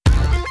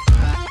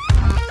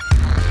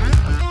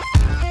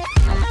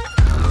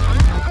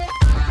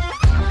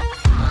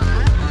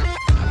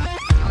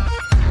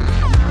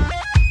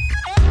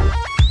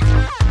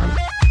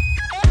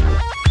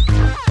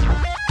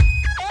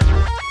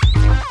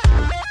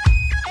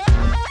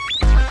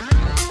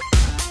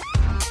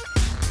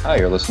Hi,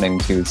 you're listening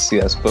to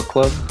CS Book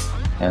Club,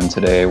 and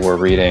today we're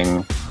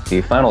reading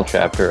the final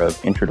chapter of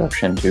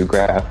Introduction to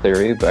Graph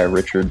Theory by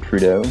Richard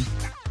Trudeau.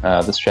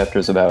 This chapter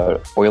is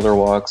about Euler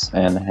walks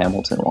and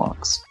Hamilton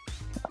walks.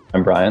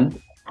 I'm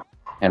Brian,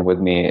 and with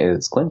me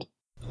is Clint.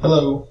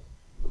 Hello.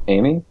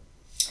 Amy.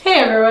 Hey,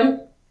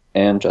 everyone.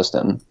 And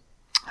Justin.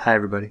 Hi,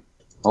 everybody.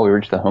 Oh, we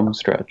reached the home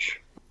stretch.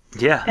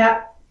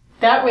 Yeah.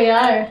 That we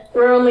are.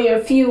 We're only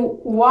a few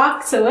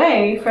walks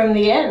away from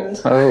the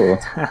end. Oh.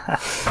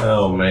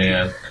 Oh,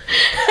 man.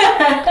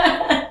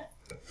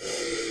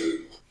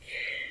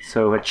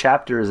 So a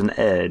chapter is an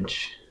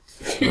edge.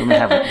 We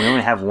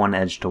only have one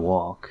edge to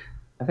walk.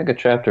 I think a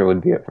chapter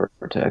would be a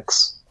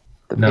vertex.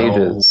 The No.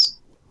 pages.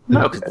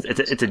 No, 'cause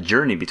it's a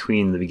journey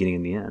between the beginning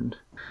and the end.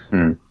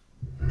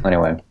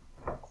 Anyway.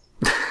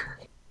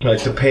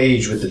 Like the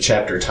page with the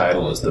chapter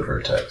title is the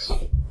vertex.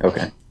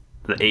 Okay.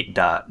 The 8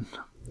 dot.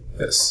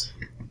 Yes.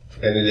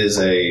 And it is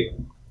a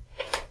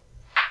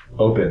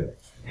open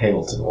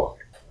Hamilton walk,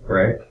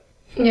 right?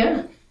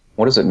 Yeah.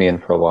 What does it mean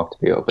for a walk to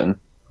be open?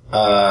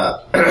 A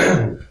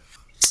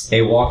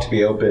walk to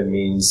be open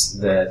means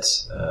that,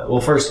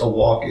 first, a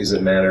walk is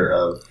a matter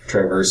of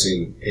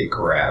traversing a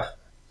graph.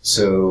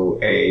 So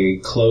a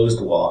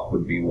closed walk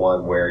would be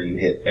one where you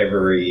hit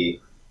every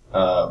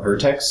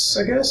vertex,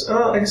 I guess.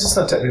 I guess it's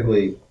not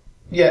technically...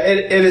 Yeah,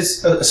 it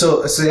is...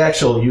 So the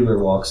actual Euler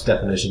walk's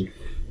definition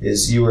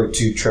is you were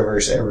to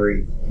traverse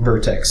every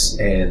vertex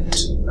and,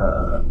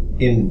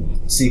 in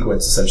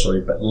sequence, essentially,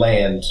 but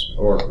land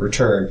or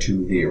return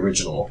to the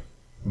original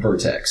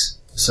vertex.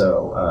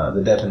 So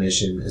the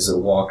definition is a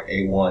walk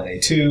A1,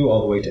 A2,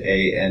 all the way to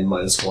AN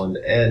minus 1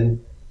 to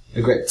N.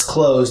 It's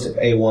closed if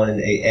A1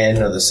 and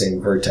AN are the same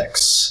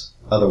vertex.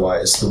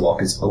 Otherwise, the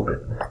walk is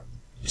open.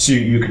 So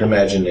you can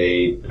imagine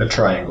a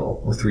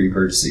triangle with 3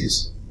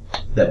 vertices.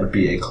 That would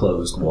be a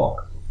closed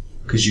walk.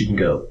 Because you can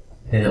go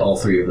in all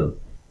 3 of them.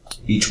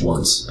 Each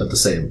once, but the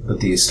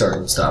start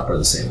and stop are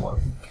the same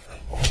one.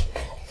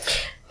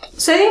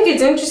 So I think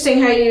it's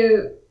interesting how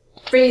you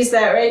phrase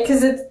that, right? Because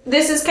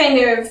this is kind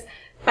of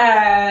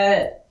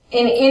an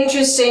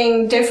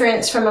interesting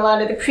difference from a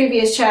lot of the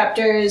previous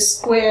chapters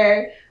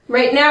where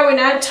right now we're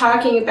not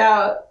talking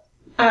about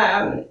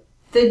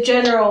the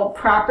general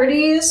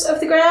properties of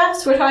the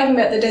graphs. We're talking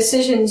about the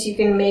decisions you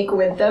can make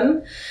with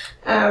them.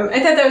 I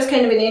thought that was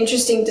kind of an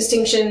interesting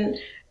distinction,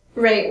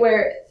 right?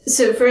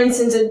 So for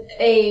instance,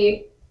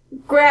 a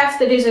graph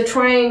that is a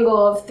triangle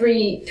of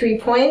three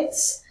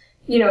points,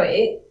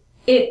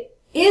 it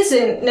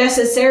isn't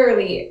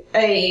necessarily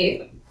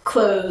a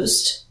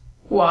closed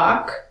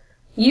walk.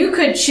 You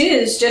could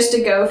choose just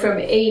to go from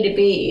A to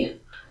B,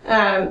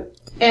 and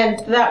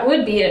that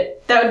would be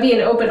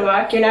an open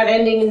walk. You're not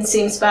ending in the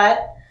same spot.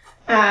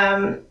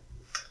 But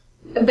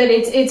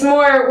it's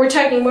more, we're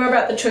talking more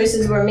about the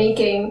choices we're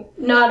making,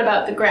 not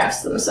about the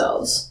graphs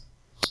themselves.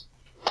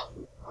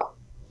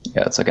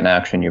 Yeah, it's like an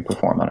action you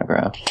perform on a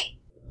graph.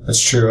 That's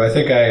true. I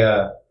think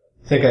I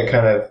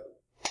kind of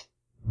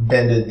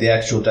bended the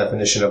actual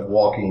definition of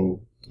walking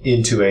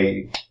into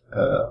a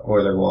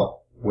Euler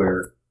walk,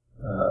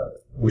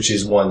 which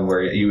is one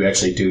where you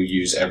actually do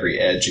use every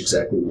edge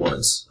exactly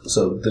once.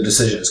 So the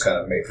decision is kind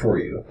of made for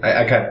you.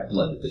 I kind of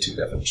blended the 2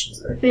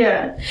 definitions there.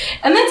 Yeah.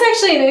 And that's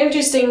actually an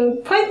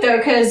interesting point, though,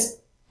 because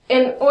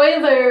an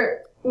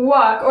Euler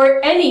walk,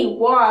 or any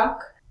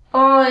walk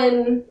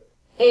on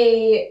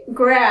a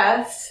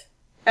graph,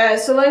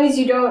 so long as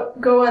you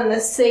don't go on the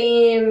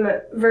same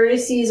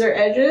vertices or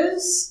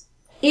edges,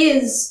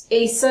 is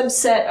a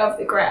subset of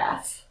the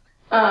graph.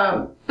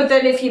 But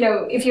then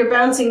if you're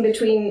bouncing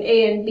between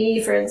A and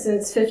B, for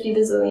instance, 50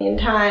 bazillion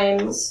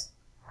times,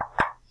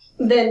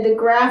 then the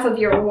graph of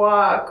your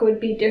walk would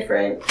be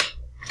different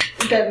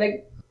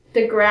than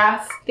the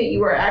graph that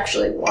you were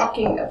actually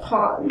walking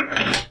upon.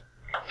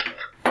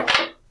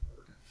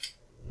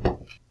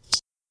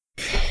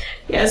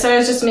 Yeah, so I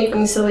was just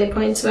making silly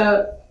points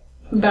about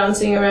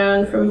bouncing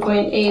around from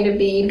point A to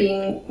B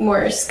being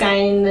more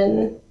skein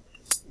than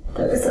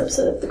a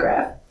subset of the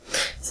graph.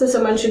 So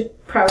someone should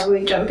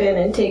probably jump in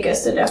and take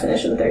us to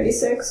definition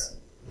 36.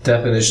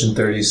 Definition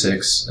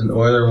 36. An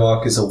Euler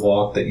walk is a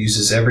walk that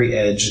uses every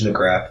edge in the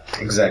graph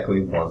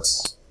exactly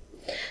once.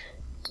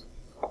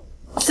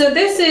 So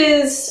this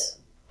is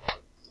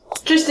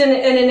just an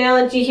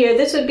analogy here.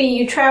 This would be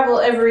you travel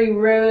every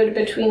road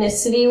between a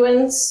city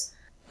once,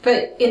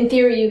 but in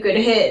theory you could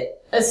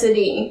hit a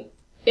city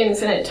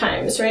infinite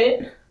times,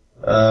 right?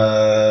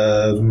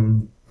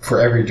 For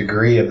every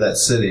degree of that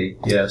city,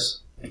 yes.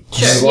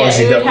 Sure. As long as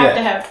you it would don't- have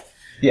to have.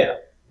 Yeah.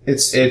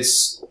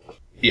 It's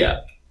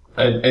yeah.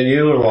 An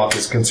Euler walk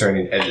is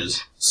concerning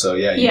edges. So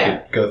you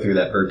could go through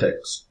that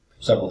vertex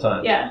several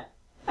times. Yeah.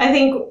 I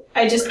think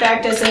I just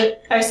backed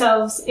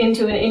ourselves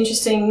into an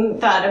interesting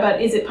thought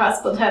about is it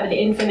possible to have an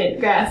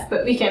infinite graph,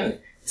 but we can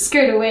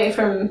skirt away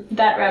from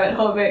that rabbit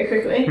hole very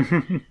quickly.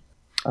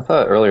 I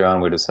thought earlier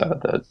on we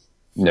decided that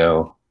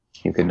no,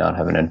 you could not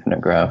have an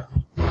infinite graph.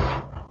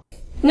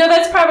 No,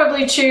 that's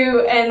probably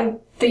true, and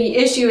the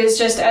issue is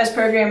just as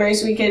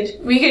programmers we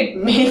could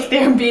make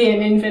there be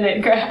an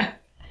infinite graph.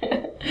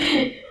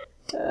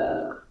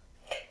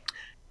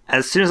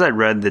 as soon as I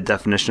read the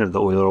definition of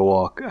the Euler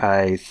walk,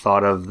 I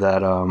thought of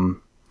that.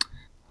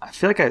 I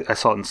feel like I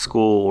saw it in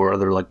school or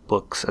other like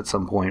books at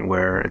some point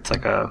where it's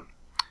like a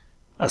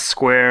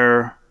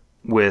square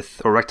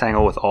with a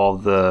rectangle with all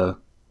the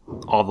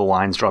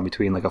lines drawn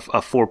between, like a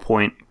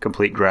 4-point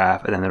complete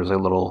graph, and then there's a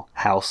little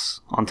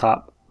house on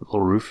top, a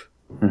little roof.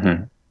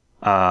 Mm-hmm.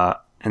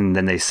 And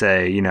then they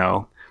say,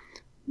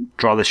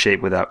 draw the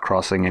shape without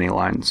crossing any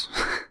lines.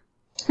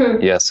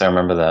 Yes, I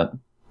remember that.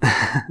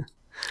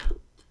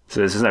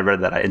 So as soon as I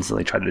read that, I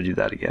instantly tried to do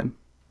that again.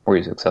 Were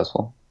you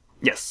successful?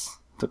 Yes.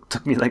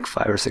 Took me like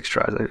 5 or 6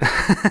 tries.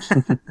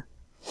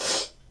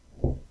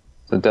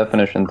 So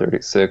definition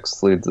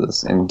 36 leads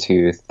us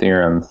into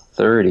theorem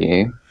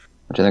 30,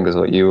 which I think is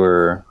what you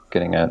were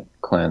getting at,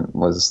 Clint,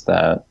 was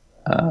that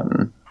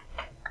if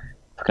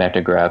a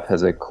connected graph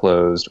has a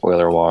closed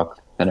Euler walk,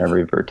 then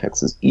every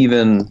vertex is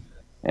even,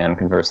 and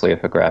conversely,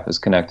 if a graph is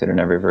connected and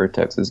every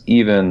vertex is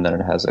even, then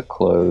it has a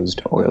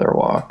closed Euler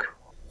walk,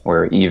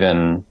 where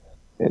even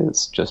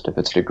is just if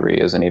its degree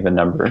is an even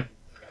number.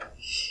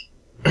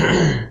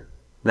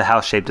 The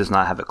house shape does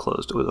not have a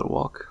closed Euler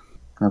walk.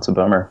 That's a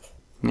bummer.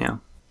 Yeah.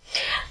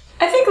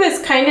 I think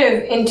this kind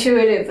of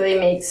intuitively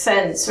makes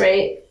sense,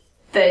 right?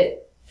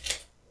 That,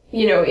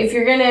 if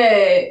you're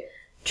gonna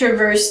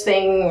traverse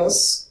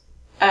things,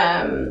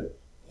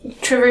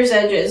 traverse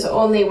edges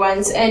only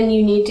once, and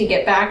you need to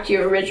get back to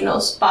your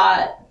original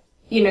spot,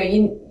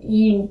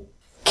 you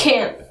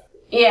can't.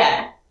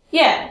 Yeah,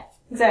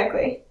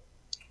 exactly.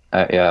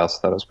 I also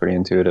thought it was pretty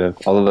intuitive.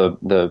 Although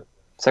the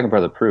second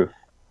part of the proof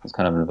is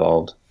kind of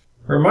involved.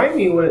 Remind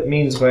me what it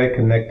means by a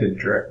connected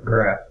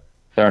graph.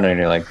 There aren't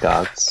any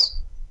dots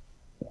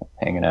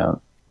hanging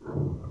out.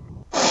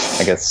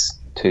 I guess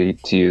to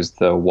use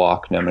the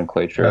walk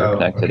nomenclature of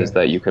connected is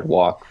that you could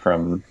walk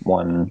from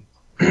one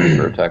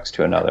vertex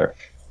to another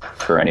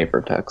for any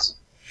vertex.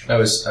 I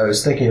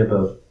was thinking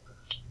of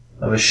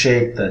a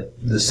shape that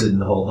this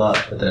didn't hold up,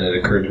 but then it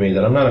occurred to me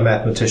that I'm not a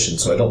mathematician,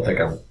 so I don't think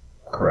I'm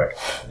correct.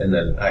 And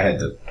then I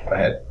had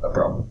a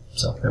problem.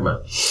 So never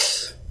mind.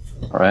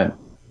 All right.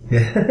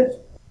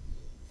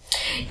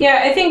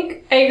 Yeah, I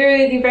think I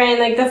agree with you, Brian.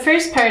 Like, the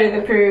first part of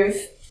the proof,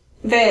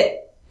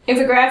 that if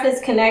a graph is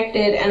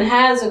connected and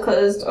has a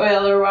closed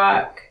Euler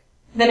walk,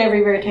 then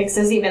every vertex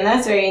is even.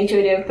 That's very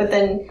intuitive. But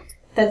then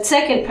that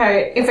second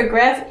part, if a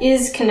graph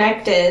is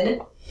connected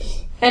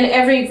and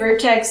every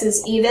vertex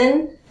is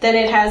even, then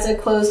it has a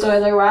closed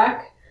Euler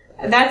walk.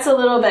 That's a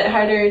little bit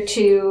harder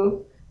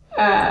to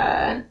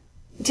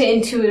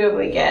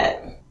intuitively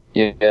get.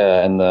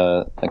 Yeah, and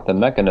the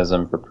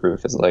mechanism for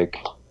proof is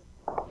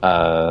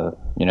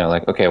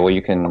okay, well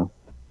you can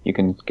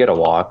get a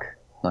walk,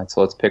 so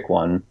let's pick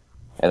one,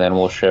 and then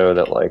we'll show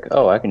that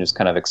I can just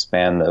kind of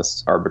expand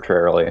this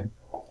arbitrarily.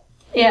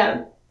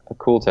 Yeah. A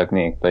cool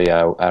technique, but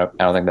yeah, I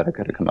don't think that I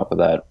could have come up with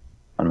that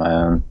on my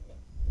own.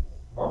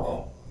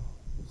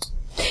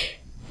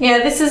 Yeah,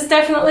 this is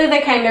definitely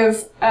the kind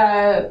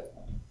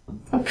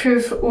of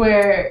proof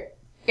where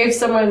if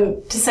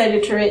someone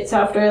decided to write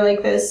software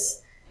like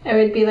this, I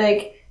would be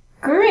like,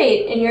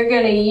 great, and you're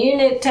going to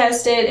unit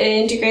test it,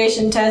 and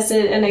integration test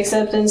it, and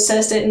acceptance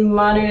test it, and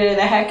monitor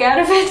the heck out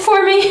of it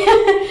for me.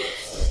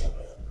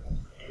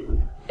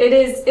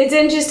 It's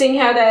interesting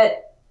how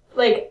that,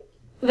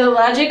 the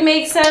logic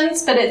makes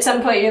sense, but at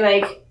some point you're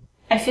like,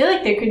 I feel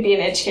like there could be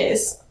an edge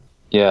case.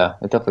 Yeah,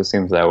 it definitely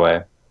seems that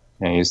way.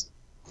 You just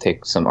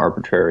take some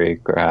arbitrary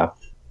graph.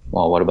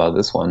 Well, what about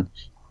this one?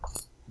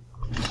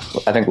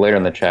 I think later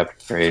in the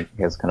chapter he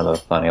has kind of a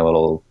funny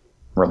little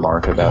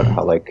remark about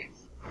how,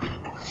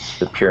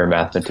 the pure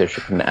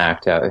mathematician can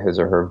act out his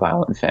or her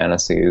violent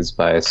fantasies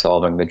by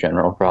solving the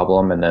general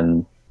problem and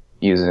then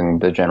using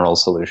the general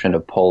solution to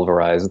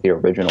pulverize the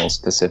original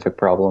specific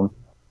problem.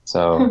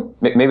 So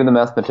maybe the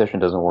mathematician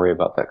doesn't worry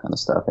about that kind of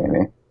stuff,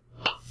 Amy.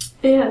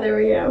 Yeah, there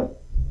we go.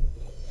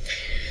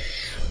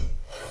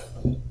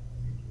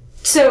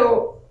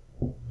 So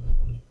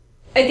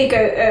I think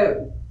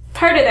a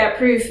part of that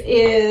proof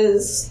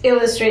is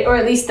illustrated, or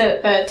at least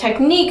the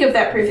technique of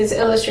that proof is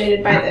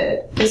illustrated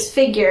by this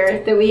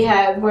figure that we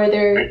have, where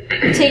they're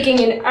taking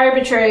an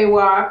arbitrary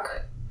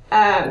walk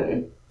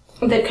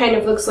that kind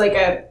of looks like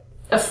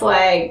a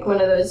flag, one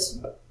of those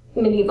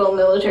medieval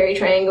military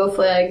triangle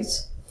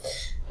flags,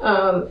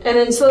 and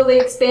then slowly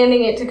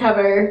expanding it to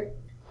cover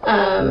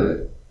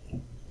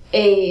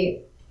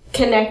a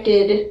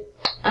connected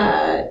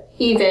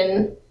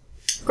even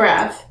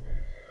graph.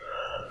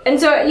 And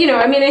so, I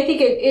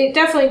think it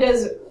definitely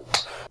does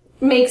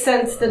make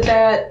sense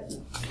that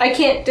I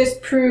can't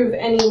disprove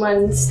any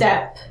one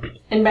step,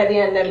 and by the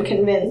end I'm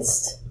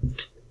convinced.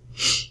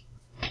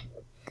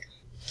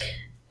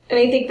 And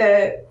I think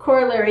the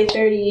corollary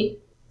 30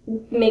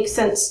 makes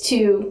sense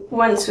too,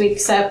 once we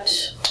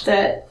accept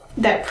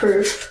that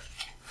proof.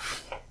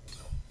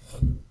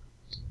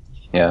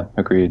 Yeah,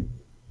 agreed.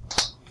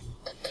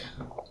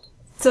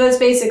 So that's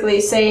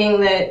basically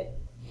saying that,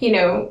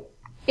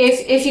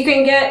 if you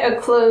can get a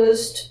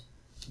closed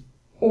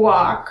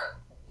walk,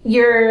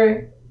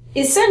 you're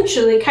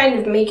essentially kind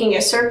of making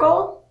a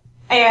circle,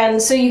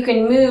 and so you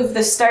can move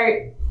the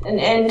start an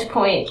end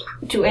point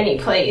to any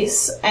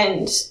place,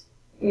 and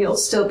you'll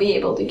still be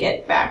able to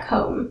get back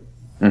home.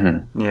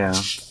 Mm-hmm. Yeah.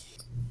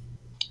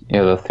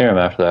 Yeah, the theorem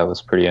after that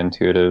was pretty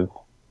intuitive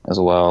as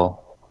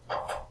well.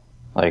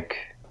 Like,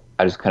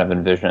 I just kind of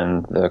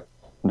envisioned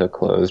the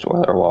closed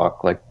Euler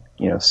walk, like,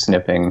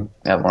 snipping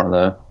at one of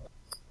the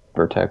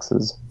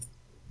vertexes.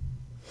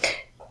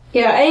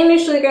 Yeah, I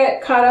initially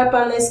got caught up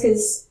on this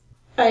because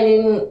I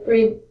didn't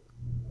read...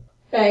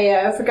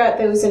 I forgot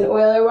there was an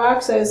Euler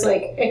walk, so I was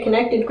like, a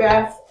connected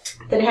graph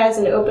that has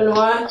an open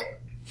walk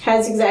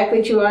has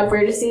exactly 2 odd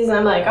vertices, and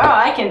I'm like, oh,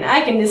 I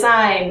can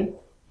design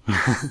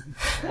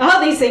all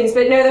these things.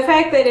 But no, the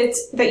fact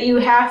that you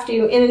have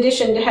to, in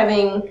addition to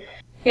having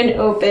an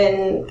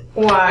open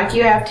walk,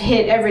 you have to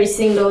hit every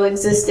single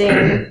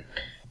existing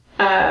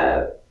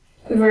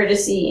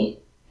vertice.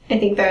 I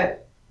think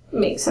that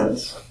makes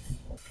sense.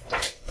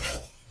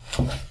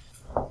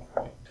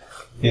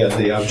 Yeah,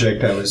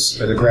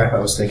 the graph I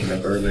was thinking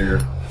of earlier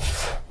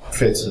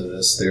fits into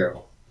this theorem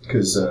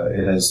because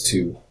it has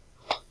 2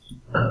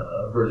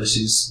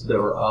 vertices that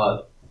were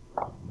odd.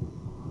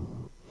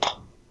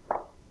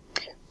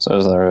 So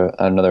is there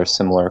another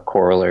similar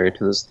corollary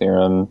to this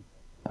theorem,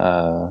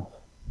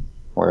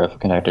 where if a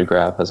connected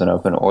graph has an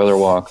open Euler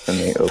walk, then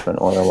the open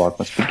Euler walk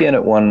must begin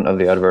at one of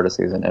the odd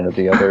vertices and end at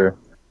the other?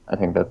 I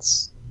think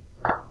that's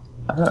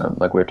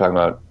like we were talking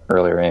about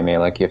earlier, Amy.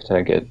 Like you have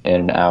to get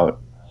in and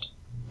out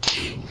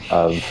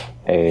of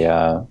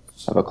a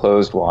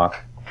closed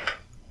walk,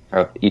 or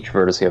of each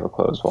vertice of a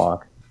closed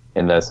walk.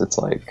 In this, it's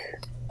like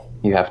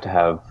you have to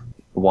have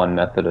one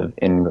method of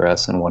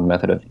ingress and one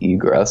method of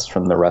egress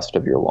from the rest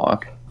of your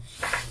walk.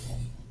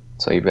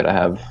 So you've got to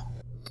have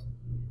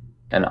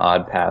an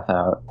odd path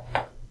out.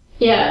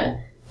 Yeah.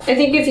 I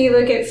think if you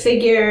look at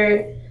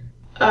figure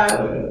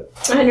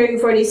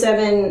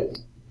 147,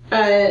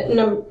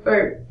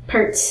 or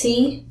part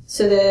C,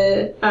 so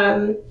the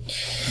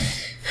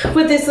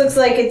what this looks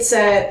like, it's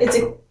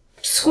a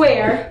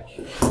square,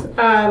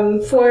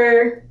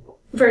 4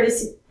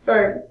 vertices,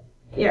 or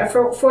yeah,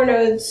 4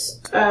 nodes,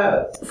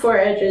 4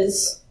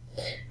 edges,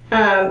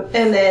 and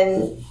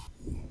then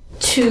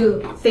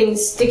 2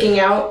 things sticking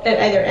out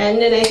at either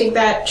end. And I think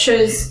that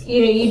shows,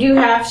 you do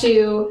have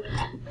to,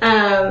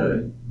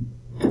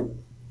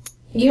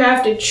 you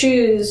have to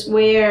choose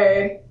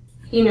where,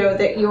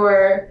 that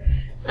your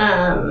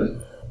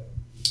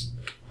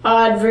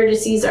odd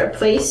vertices are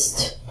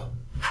placed,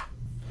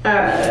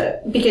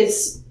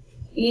 because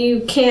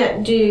you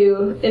can't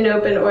do an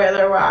open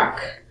Euler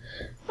walk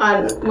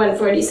on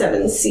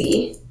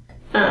 147C.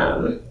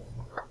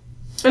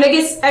 And I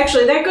guess,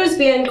 actually, that goes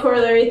beyond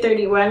Corollary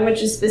 31,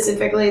 which is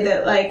specifically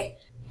that, like,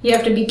 you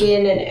have to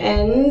begin and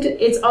end.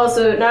 It's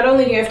also, not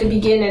only do you have to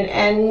begin and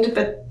end,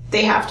 but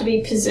they have to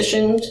be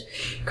positioned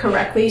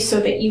correctly so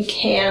that you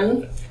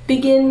can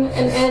begin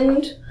and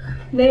end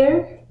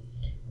there.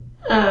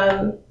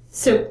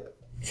 So,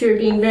 if you're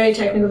being very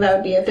technical, that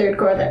would be a third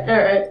corollary,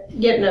 or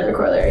yet another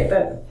corollary,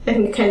 but I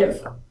think it kind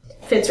of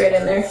fits right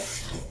in there.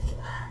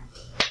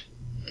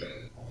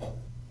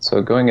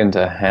 So going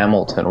into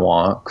Hamilton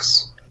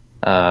walks,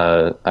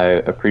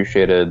 I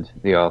appreciated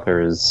the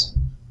author's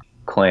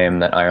claim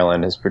that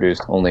Ireland has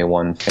produced only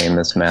one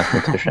famous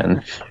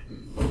mathematician.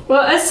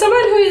 Well, as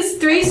someone who is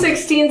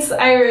 3/16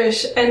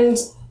 Irish, and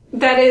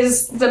that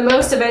is the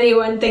most of any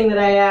one thing that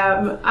I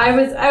am, I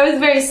was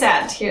very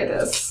sad to hear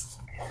this.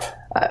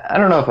 I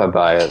don't know if I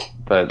buy it,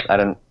 but I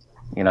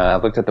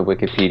looked at the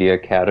Wikipedia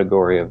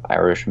category of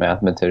Irish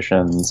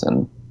mathematicians,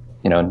 and,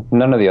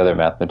 none of the other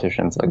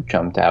mathematicians,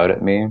 jumped out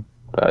at me,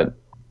 but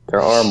there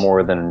are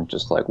more than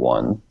just,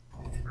 one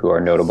who are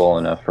notable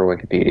enough for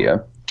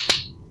Wikipedia,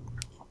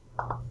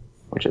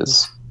 which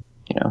is,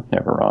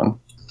 never wrong.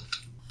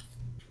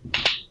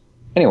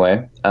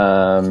 Anyway,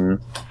 so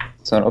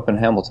an open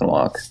Hamilton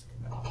walk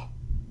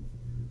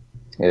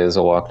is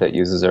a walk that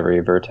uses every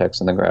vertex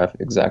in the graph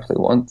exactly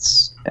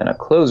once, and a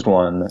closed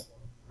one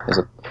is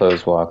a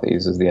closed walk that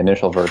uses the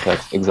initial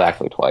vertex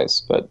exactly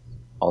twice, but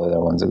all the other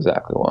ones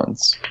exactly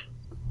once.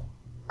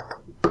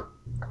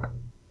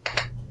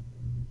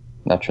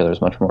 Not sure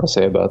there's much more to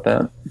say about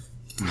that.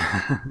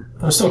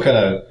 I'm still kind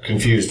of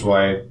confused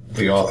why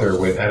the author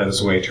went out of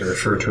his way to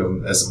refer to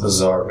him as a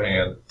bizarre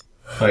man.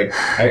 I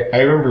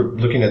remember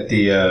looking at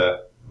the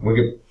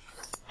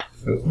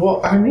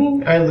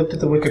I looked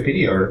at the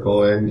Wikipedia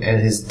article, and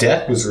his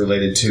death was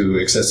related to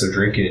excessive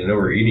drinking and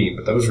overeating,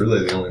 but that was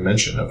really the only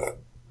mention of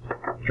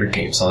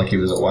drinking. It's not like he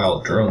was a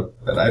wild drunk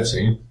that I've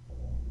seen.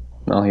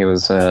 Well, he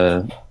was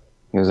an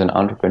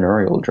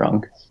entrepreneurial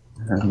drunk.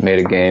 Made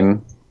a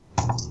game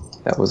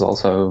that was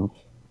also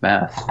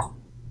math.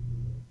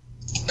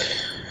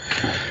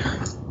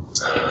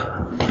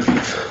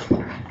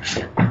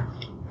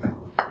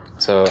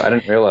 So I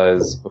didn't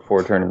realize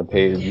before turning the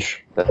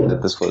page that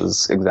this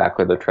was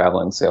exactly the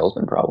traveling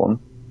salesman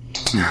problem.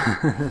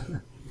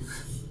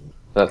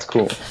 That's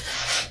cool,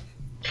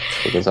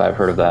 because I've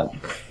heard of that.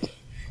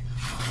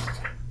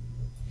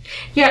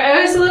 Yeah,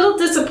 I was a little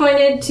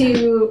disappointed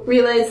to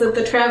realize that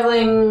the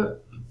traveling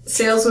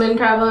salesman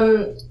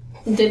problem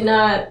did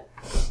not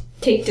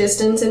take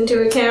distance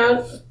into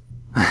account.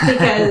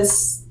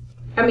 Because,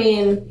 I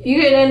mean,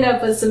 you could end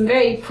up with some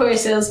very poor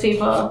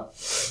salespeople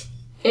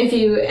if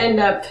you end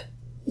up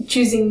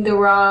choosing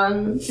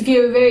if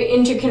you have a very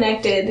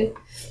interconnected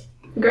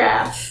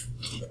graph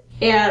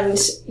and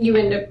you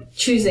end up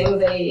choosing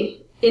the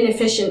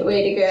inefficient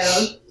way to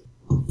go.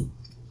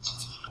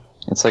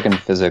 It's like in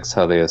physics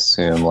how they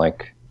assume,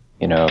 like,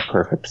 you know, a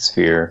perfect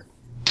sphere.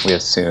 We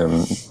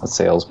assume a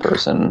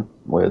salesperson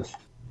with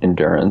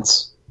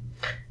endurance.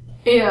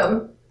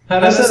 Yeah. How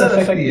does that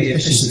affect the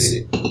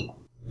efficiency?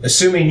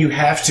 Assuming you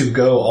have to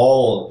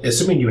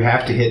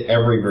hit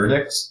every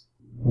vertex,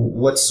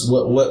 what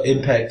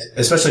impact,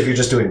 especially if you're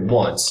just doing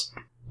once,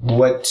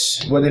 what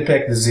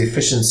impact is the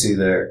efficiency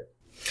there?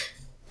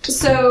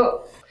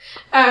 So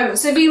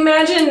if you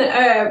imagine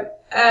a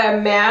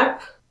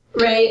map,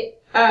 right,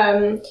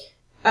 of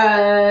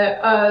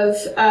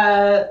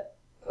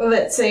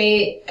let's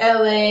say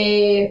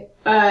LA,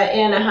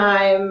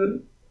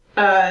 Anaheim,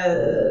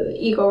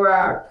 Eagle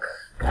Rock.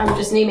 I'm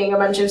just naming a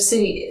bunch of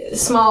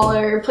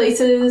smaller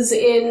places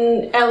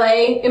in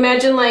LA.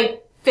 Imagine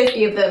like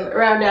 50 of them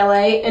around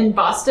LA and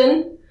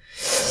Boston.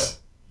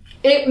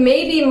 It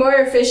may be more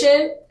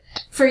efficient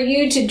for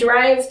you to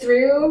drive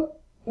through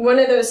one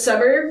of those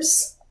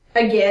suburbs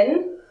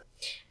again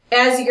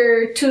as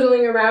you're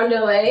tootling around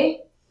LA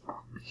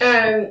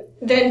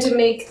than to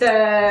make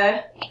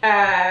the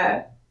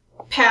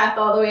path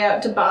all the way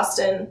out to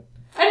Boston.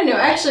 I don't know.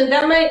 Actually,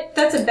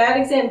 that's a bad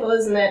example,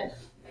 isn't it?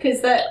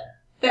 Because that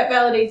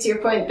validates your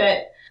point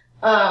that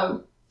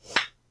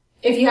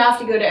if you have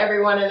to go to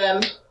every one of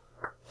them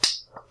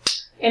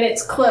and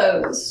it's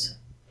closed.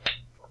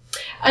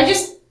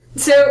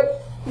 So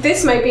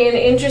this might be an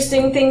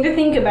interesting thing to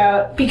think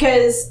about,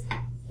 because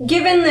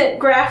given that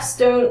graphs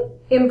don't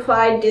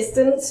imply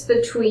distance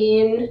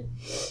between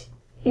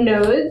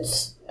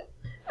nodes,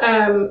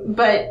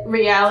 but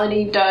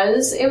reality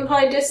does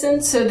imply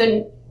distance, so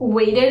the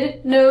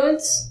weighted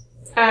nodes,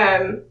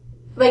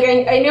 like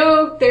I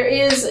know there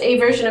is a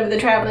version of the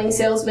Traveling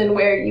Salesman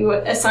where you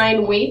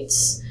assign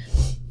weights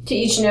to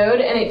each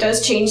node and it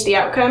does change the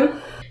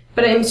outcome,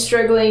 but I'm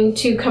struggling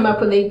to come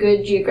up with a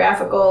good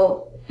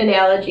geographical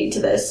analogy to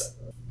this.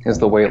 Is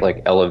the weight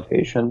like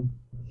elevation?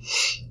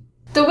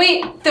 The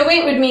weight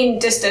would mean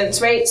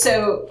distance, right?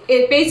 So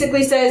it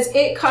basically says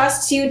it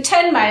costs you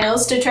 10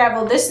 miles to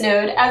travel this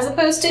node as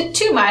opposed to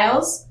 2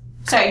 miles.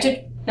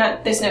 Sorry,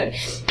 not this node.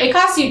 It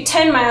costs you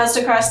 10 miles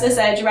to cross this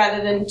edge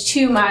rather than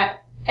 2 miles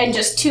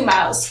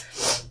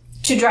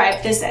to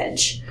drive this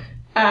edge.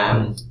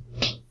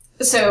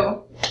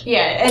 So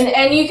yeah,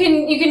 and you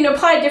can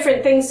apply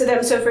different things to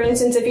them. So for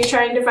instance, if you're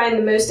trying to find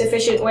the most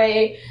efficient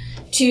way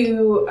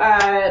to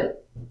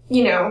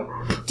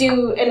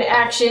do an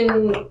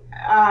action,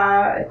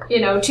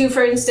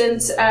 for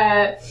instance,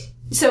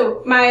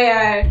 so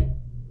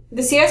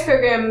the CS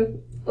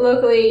program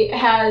locally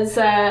has,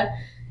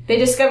 they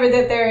discovered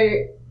that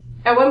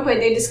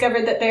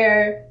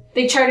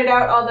they charted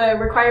out all the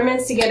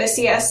requirements to get a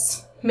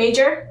CS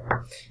major,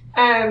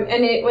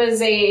 and it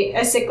was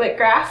a cyclic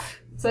graph.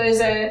 So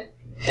there's a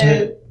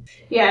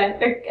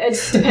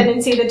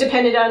dependency that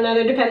depended on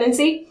another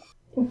dependency.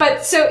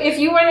 But so if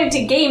you wanted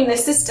to game the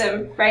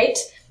system, right,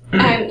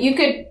 you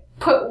could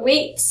put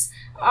weights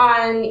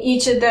on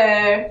each of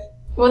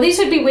these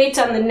would be weights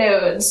on the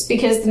nodes,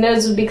 because the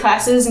nodes would be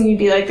classes and you'd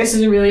be like, this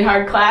is a really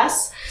hard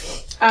class.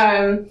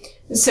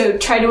 So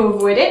try to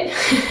avoid it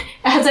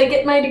as I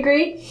get my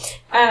degree.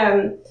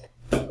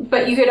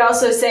 But you could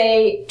also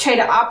say, try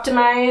to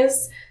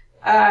optimize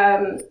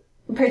a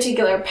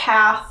particular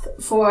path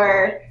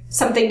for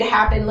something to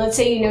happen. Let's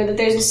say you know that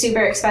there's a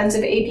super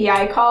expensive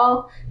API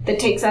call that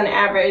takes on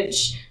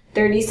average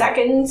 30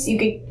 seconds. You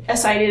could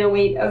assign it a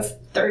weight of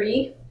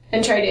 30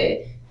 and try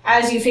to,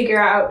 as you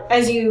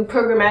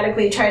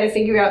programmatically try to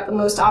figure out the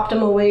most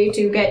optimal way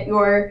to get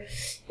your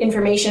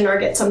information or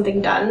get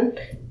something done,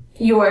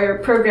 your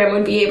program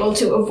would be able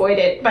to avoid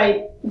it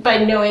by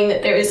knowing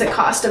that there is a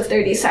cost of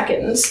 30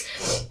 seconds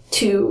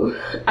to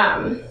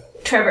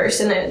traverse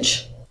an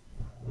edge.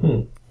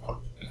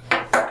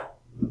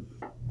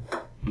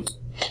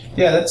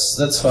 Yeah,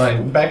 that's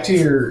fine. Back to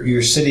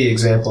your city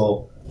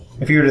example.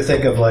 If you were to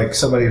think of like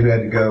somebody who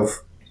had to go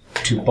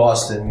to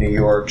Boston, New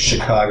York,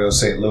 Chicago,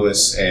 St.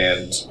 Louis,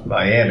 and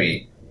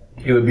Miami,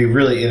 it would be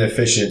really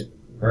inefficient,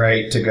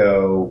 right, to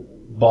go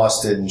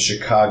Boston,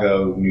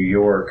 Chicago, New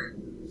York,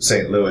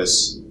 St.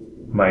 Louis,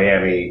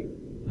 Miami,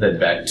 then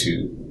back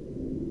to,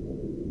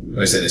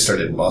 I say they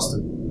started in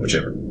Boston,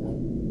 whichever.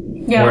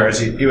 Yeah.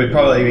 Whereas it would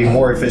probably be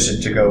more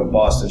efficient to go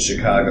Boston,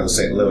 Chicago,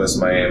 St. Louis,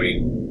 Miami,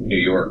 New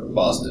York,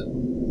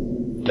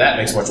 Boston. That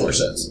makes much more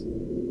sense.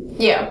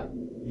 Yeah.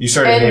 You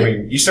started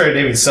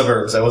naming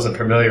suburbs I wasn't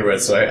familiar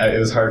with, so it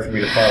was hard for me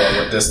to follow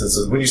what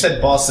distances. When you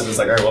said Boston, it's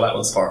like, all right, well, that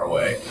one's far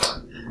away.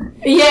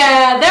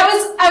 Yeah, that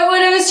was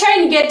what I was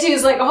trying to get to,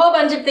 is like a whole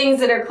bunch of things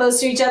that are close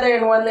to each other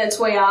and one that's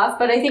way off.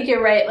 But I think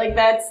you're right. Like,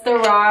 that's the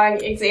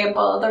wrong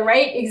example. The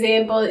right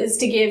example is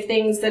to give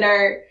things that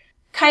are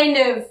kind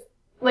of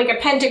like a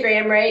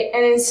pentagram,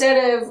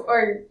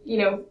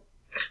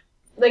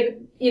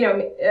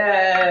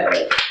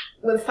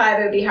 with 5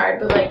 it would be hard,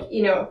 but like,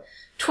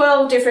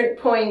 12 different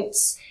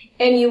points,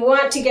 and you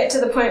want to get to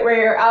the point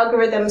where your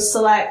algorithm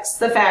selects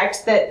the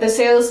fact that the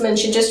salesman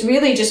should just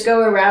really just go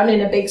around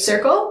in a big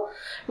circle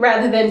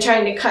rather than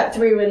trying to cut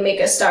through and make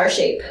a star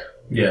shape.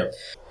 Yeah.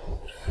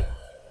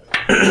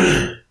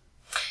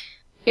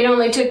 It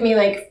only took me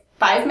like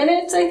 5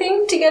 minutes, I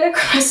think, to get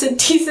across a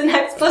decent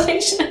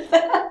explanation of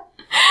that.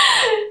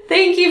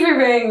 Thank you for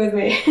bearing with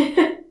me.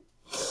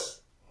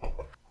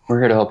 We're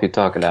here to help you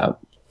talk it out.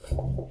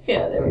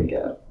 Yeah, there we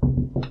go.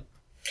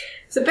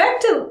 So back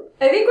to,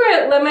 I think we're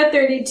at lemma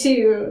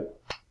 32.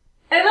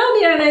 And I'll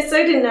be honest,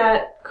 I did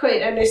not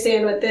quite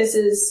understand what this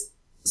is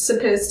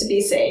supposed to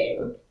be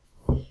saying.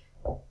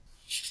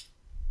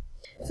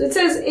 So it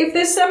says, if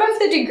the sum of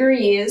the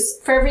degrees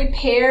for every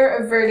pair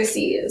of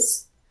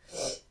vertices.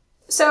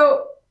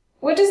 So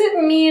what does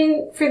it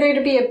mean for there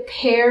to be a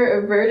pair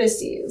of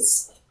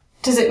vertices?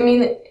 Does it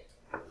mean that...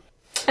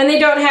 And they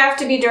don't have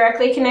to be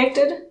directly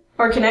connected?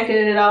 Or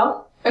connected at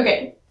all?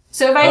 Okay.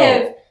 So if I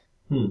have...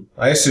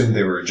 I assumed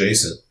they were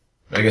adjacent.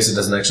 I guess it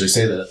doesn't actually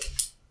say that.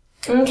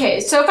 Okay,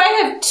 so if I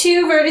have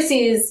 2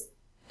 vertices,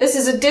 this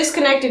is a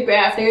disconnected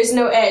graph. There is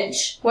no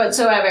edge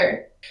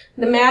whatsoever.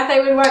 The math I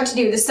would want to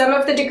do, the sum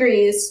of the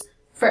degrees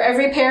for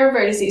every pair of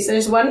vertices.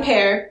 There's one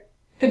pair.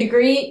 The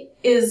degree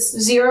is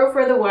 0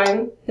 for the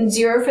one and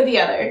 0 for the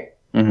other.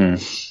 Mm-hmm.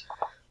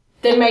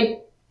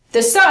 Then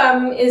the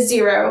sum is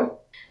 0.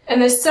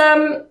 And the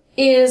sum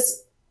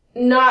is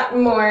not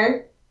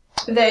more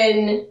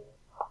than...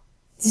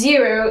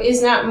 0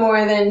 is not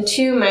more than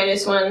 2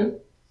 minus 1,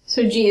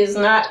 so G is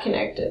not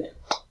connected.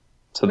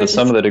 So the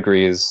sum of the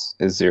degrees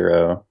is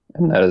 0,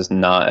 and that is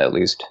not at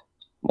least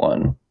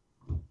 1.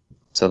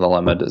 So the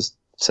lemma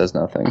says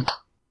nothing.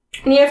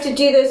 And you have to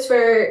do this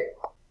for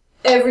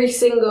every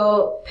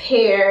single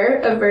pair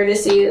of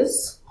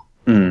vertices.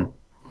 Mm.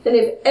 And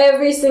if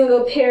every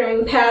single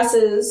pairing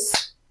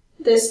passes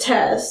this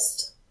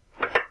test,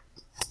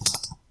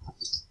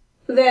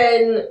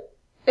 then...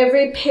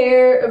 every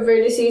pair of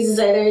vertices is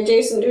either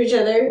adjacent to each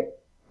other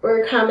or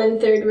a common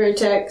third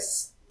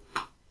vertex,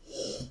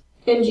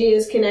 and G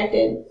is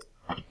connected.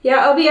 Yeah,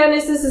 I'll be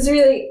honest, this is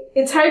really,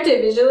 it's hard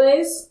to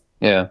visualize.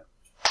 Yeah.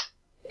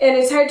 And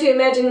it's hard to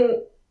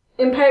imagine,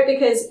 in part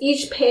because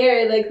each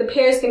pair, like the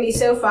pairs can be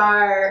so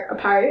far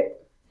apart,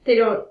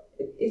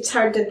 it's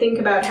hard to think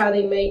about how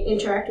they might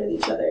interact with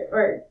each other,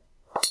 or,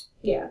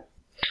 yeah.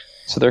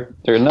 So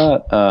they're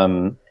not,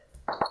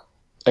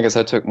 I guess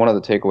I took one of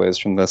the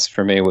takeaways from this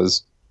for me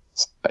was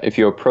if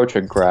you approach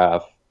a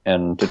graph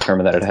and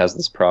determine that it has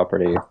this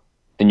property,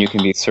 then you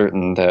can be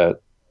certain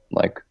that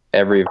like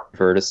every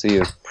vertice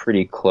is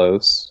pretty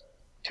close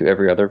to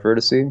every other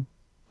vertice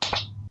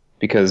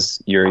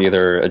because you're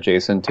either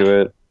adjacent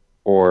to it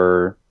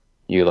or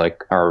you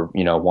like are,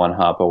 one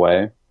hop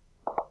away.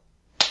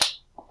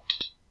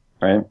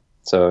 Right?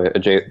 So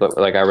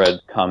like I read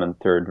common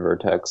third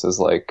vertex as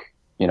like,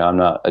 I'm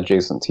not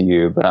adjacent to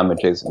you, but I'm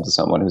adjacent to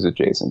someone who's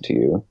adjacent to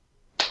you.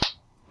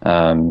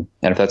 And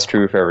if that's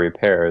true for every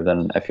pair,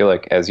 then I feel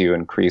like as you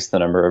increase the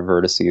number of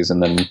vertices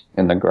and then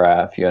in the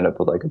graph, you end up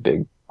with like a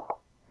big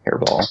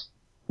hairball,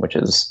 which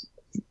is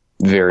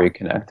very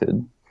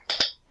connected.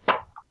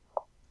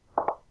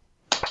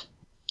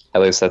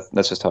 At least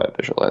that's just how I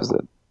visualized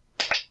it.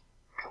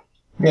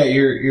 Yeah,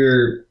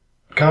 your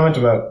comment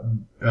about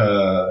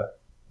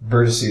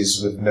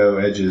vertices with no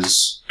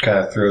edges kind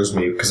of throws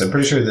me because I'm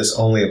pretty sure this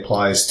only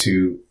applies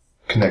to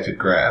connected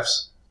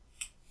graphs.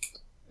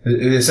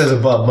 It says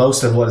above,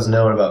 most of what is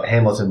known about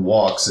Hamilton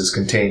walks is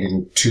contained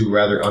in 2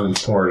 rather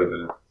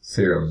uninformative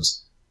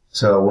theorems.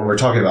 So when we're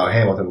talking about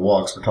Hamilton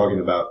walks, we're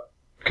talking about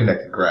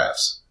connected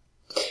graphs.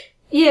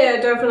 Yeah,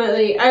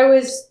 definitely.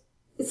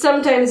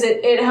 Sometimes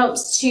it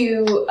helps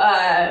to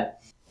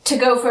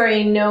go for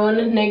a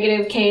known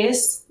negative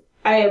case.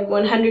 I am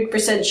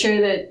 100%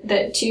 sure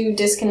that 2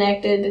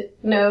 disconnected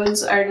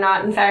nodes are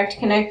not in fact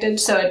connected,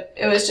 so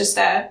it was just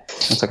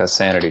it's like a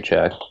sanity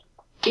check.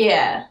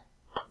 Yeah,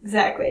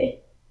 exactly.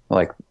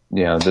 Like,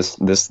 this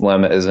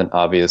lemma isn't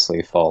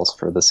obviously false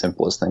for the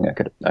simplest thing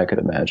I could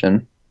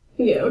imagine.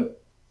 Yeah.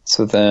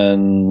 So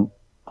then,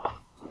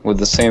 with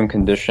the same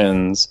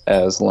conditions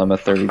as lemma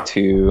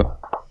 32,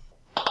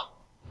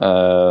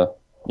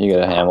 you get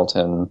a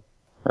Hamilton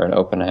or an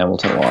open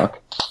Hamilton walk.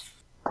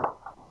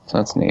 So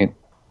that's neat.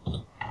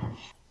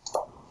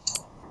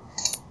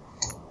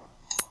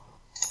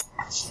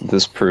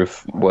 This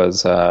proof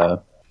was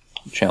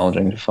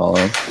challenging to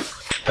follow.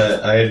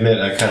 I admit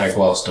I kind of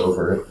glossed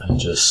over it. I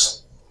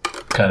just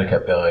kind of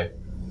kept going.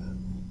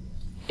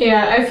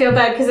 Yeah, I feel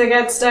bad because I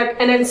got stuck,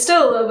 and I'm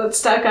still a little bit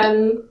stuck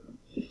on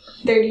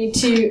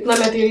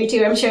lemma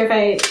 32. I'm sure if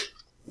I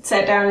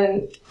sat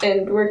down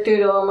and worked through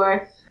it a little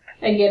more,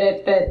 I'd get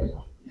it, but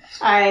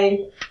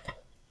I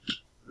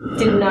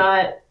did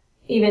not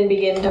even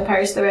begin to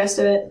parse the rest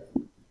of it.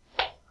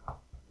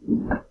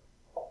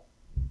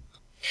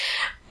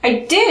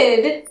 I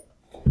did,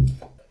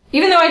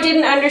 even though I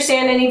didn't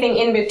understand anything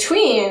in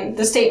between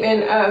the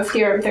statement of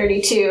Theorem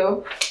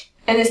 32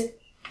 and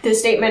the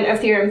statement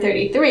of Theorem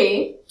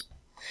 33,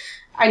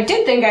 I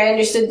did think I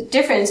understood the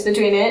difference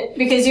between it,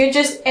 because you're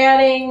just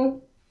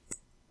adding...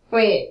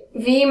 Wait,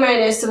 V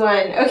minus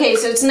 1. Okay,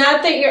 so it's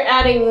not that you're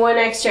adding one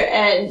extra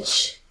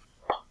edge.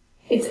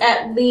 It's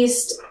at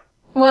least...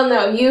 Well,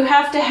 no, you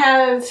have to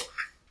have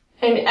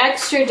an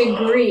extra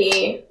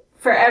degree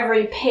for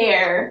every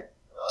pair,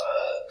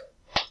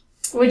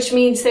 which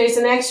means there's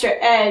an extra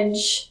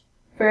edge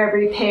for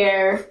every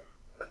pair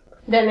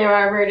than there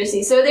are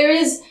vertices. So there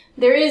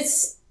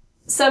is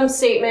some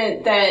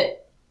statement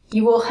that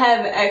you will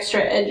have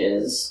extra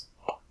edges.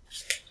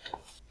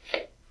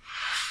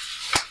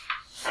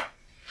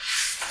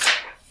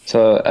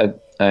 So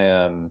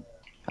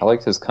I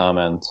liked his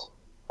comment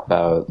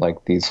about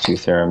like these two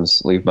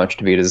theorems leave much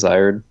to be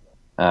desired,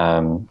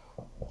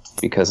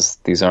 because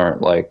these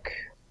aren't like,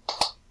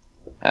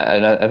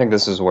 and I think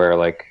this is where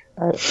like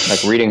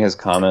reading his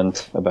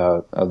comment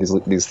about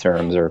these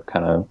theorems are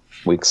kind of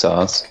weak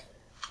sauce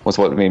was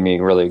what made me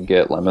really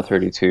get Lemma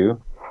 32,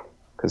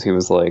 because he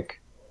was like,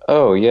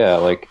 oh yeah,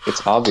 like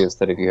it's obvious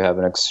that if you have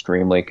an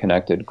extremely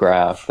connected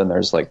graph, then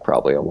there's like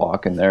probably a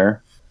walk in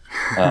there.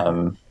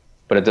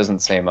 But it doesn't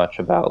say much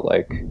about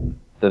like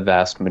the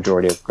vast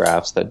majority of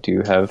graphs that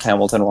do have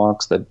Hamilton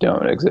walks that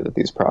don't exhibit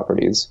these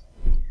properties,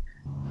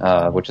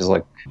 which is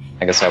like,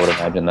 I guess I would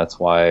imagine that's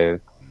why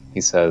he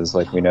says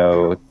like we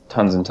know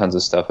tons and tons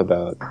of stuff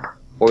about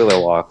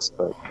Euler walks,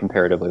 but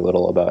comparatively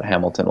little about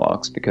Hamilton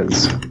walks,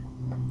 because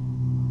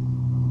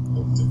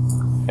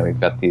we've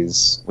got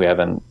these, we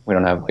don't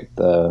have like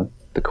the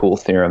cool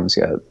theorems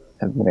yet,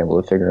 haven't been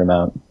able to figure them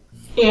out.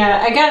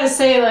 Yeah, I gotta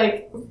say,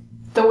 like,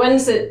 the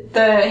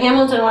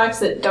Hamilton walks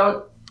that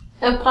don't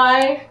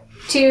apply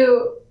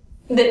to,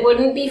 that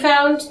wouldn't be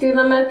found through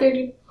Lemma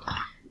 30,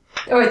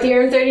 or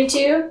Theorem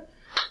 32,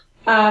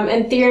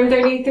 and Theorem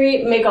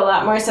 33 make a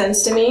lot more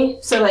sense to me.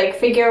 So, like,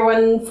 figure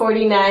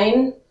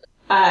 149,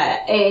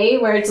 A,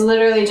 where it's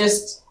literally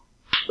just,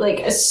 like,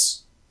 a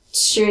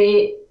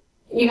straight,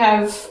 you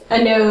have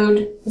a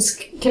node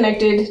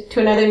connected to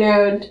another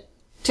node,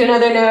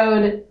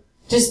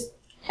 just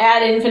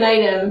ad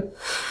infinitum.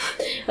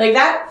 Like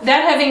that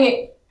having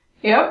it,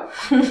 yep.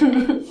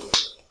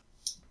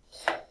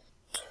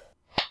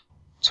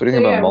 So what do you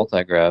think about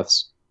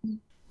multigraphs?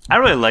 I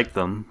really liked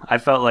them. I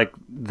felt like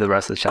the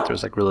rest of the chapter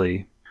was like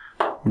really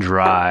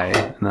dry,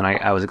 and then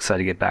I was excited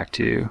to get back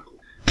to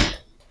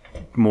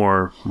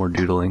more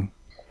doodling.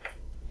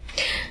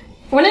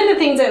 One of the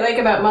things I like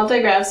about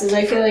multigraphs is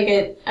I feel like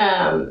it,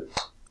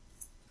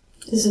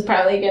 this is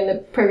probably again the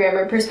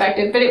programmer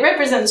perspective, but it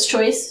represents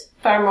choice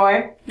far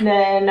more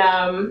than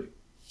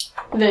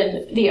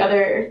the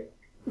other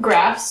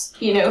graphs.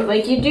 You know,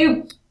 like you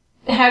do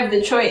have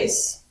the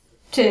choice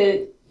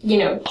to, you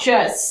know,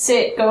 just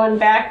sit going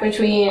back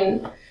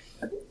between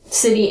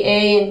city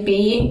A and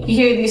B. You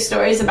hear these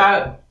stories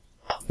about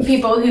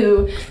people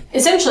who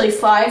essentially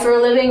fly for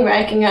a living,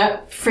 racking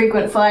up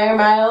frequent flyer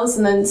miles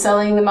and then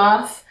selling them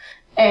off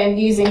and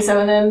using some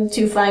of them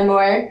to fly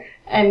more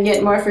and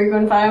get more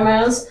frequent flyer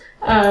miles.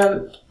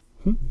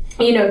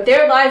 You know,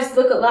 their lives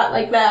look a lot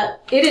like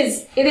that. It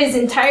is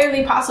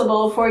entirely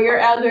possible for your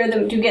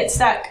algorithm to get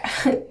stuck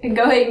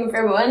going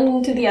from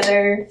one to the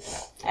other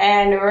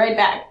and right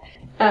back.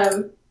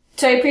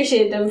 So I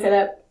appreciate them for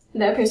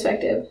that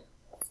perspective.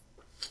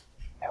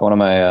 One of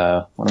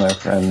my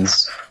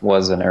friends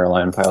was an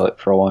airline pilot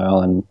for a while,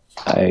 and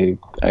I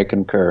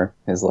concur.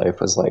 His life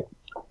was like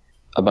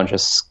a bunch of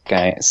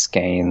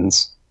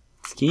skeins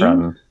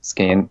from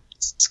Skeen.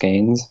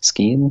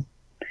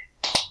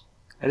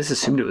 I just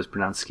assumed it was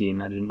pronounced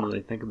Skeen. I didn't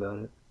really think about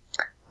it.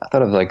 I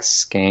thought of like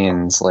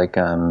skeins, like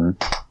on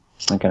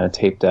a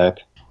tape deck,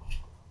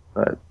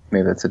 but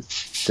maybe that's a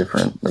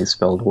differently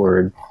spelled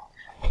word.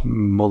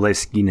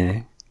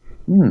 Moleskine.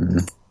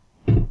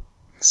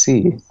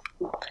 See.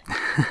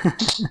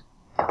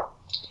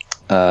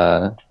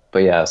 But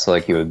yeah, so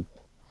like he would,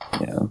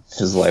 you know,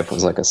 his life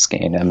was like a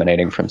skein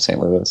emanating from St.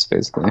 Louis,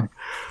 basically.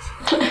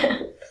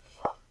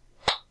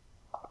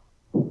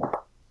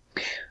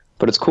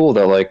 But it's cool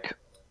that, like,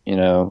 you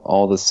know,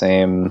 all the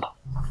same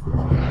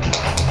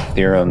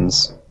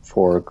theorems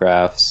for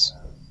graphs,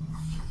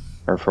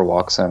 or for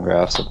walks on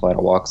graphs, apply to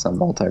walks on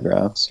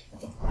multigraphs.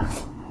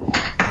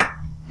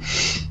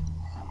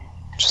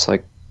 Just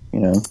like, you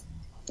know,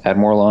 add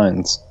more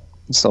lines.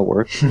 It still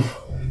works.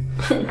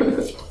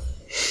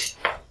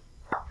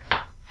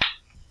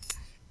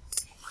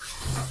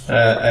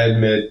 I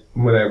admit,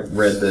 when I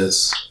read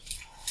this,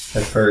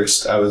 at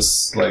first, I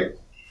was, like,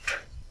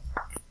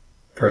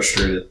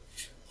 frustrated.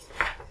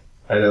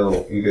 I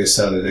know you guys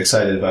sounded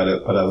excited about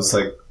it, but I was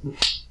like,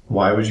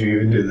 why would you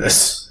even do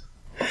this?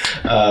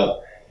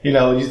 You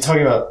know, you're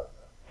talking about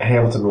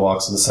Hamilton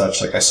walks and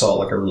such, like, I saw,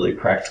 like, a really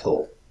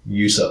practical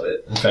use of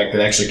it. In fact, it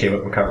actually came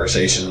up in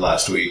conversation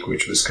last week,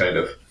 which was kind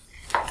of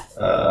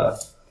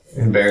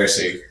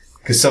embarrassing.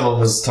 Because someone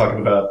was talking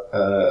about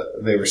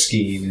they were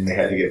skiing and they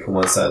had to get from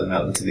one side of the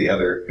mountain to the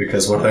other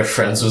because one of their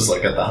friends was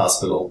like at the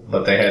hospital,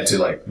 but they had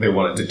to they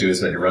wanted to do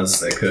as many runs as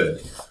they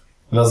could.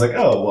 And I was like,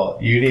 oh, well,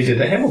 you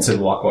needed a Hamilton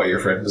walk while your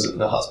friend was in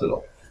the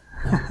hospital.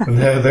 And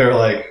they were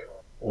like,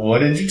 what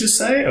did you just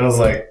say? And I was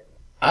like,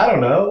 I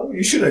don't know.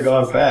 You should have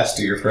gone fast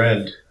to your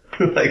friend.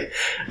 Like,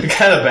 I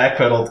kind of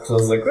backpedaled because I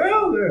was like,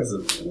 well, there's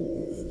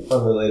an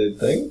unrelated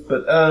thing.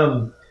 But,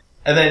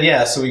 and then,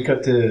 yeah, so we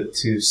cut to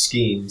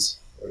Skeens,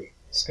 or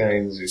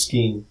Skeins, or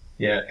Skeen.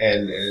 Yeah,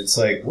 and it's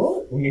like,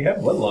 well, when you have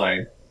one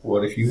line,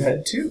 what if you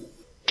had two?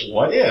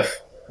 What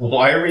if?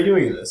 Why are we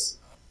doing this?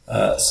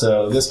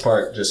 So this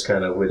part just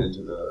kind of went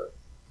into the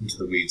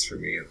weeds for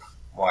me of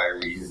why are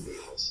we even doing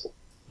this?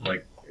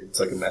 Like, it's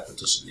like a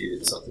mathematician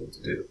needed something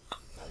to do.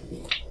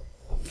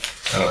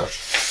 I don't know.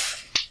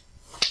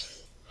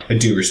 I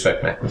do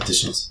respect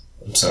mathematicians.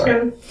 I'm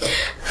sorry.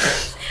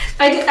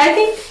 I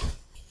think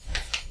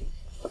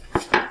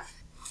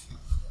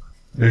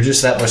they're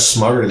just that much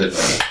smarter than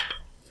me.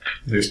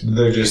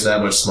 They're just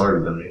that much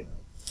smarter than me.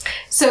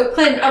 so.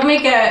 Clint, I'll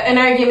make an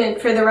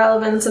argument for the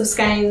relevance of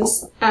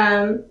skeins.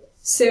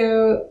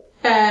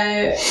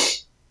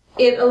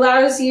 It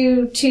allows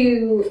you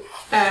to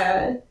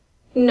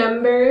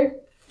number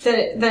so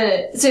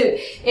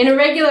in a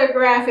regular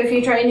graph, if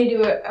you're trying to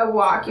do a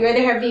walk, you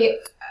either have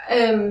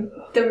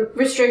the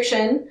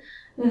restriction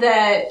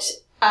that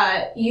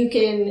you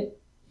can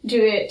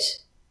do it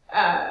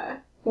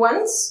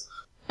once,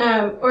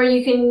 or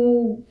you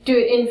can do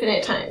it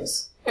infinite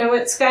times. And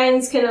what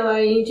Skeins can allow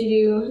you to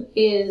do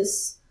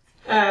is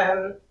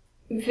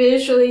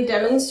visually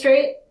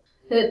demonstrate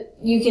that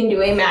you can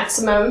do a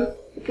maximum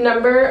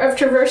number of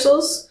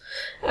traversals.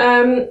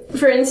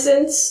 For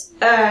instance,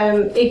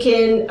 it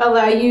can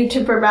allow you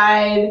to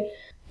provide,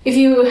 if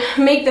you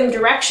make them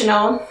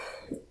directional,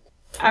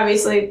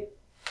 obviously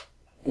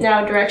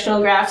now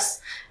directional graphs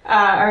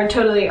are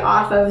totally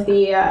off of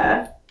the,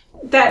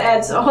 that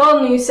adds a whole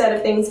new set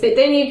of things, but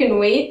then you can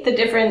weight the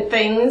different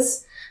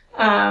things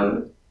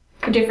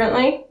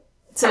differently,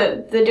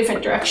 so the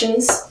different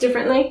directions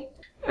differently.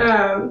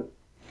 I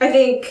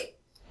think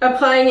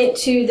applying it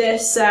to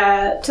this,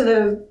 to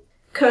the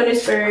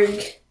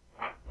Konigsberg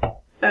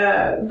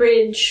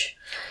bridge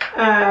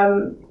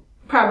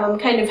problem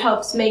kind of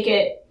helps make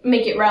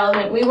it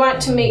relevant. We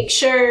want to make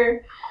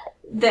sure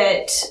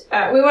that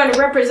we want to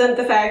represent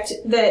the fact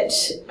that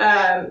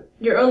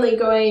you're only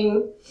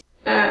going.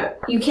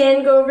 You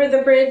can go over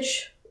the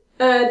bridge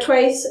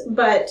twice,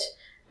 but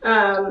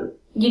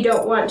you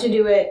don't want to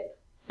do it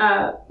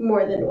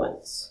more than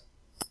once.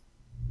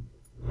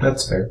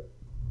 That's fair.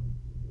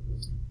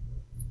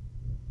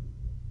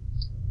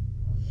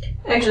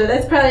 Actually,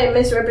 that's probably a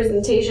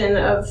misrepresentation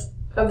of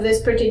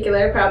this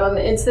particular problem.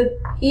 It's that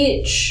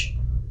each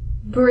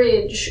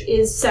bridge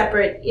is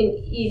separate, and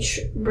each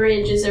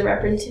bridge is a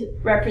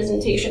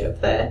representation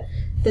of the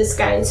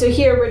skein. So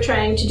here we're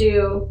trying to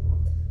do,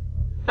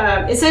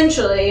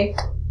 essentially,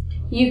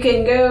 you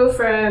can go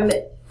from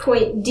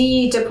point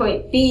D to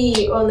point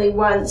B only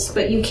once,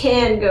 but you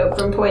can go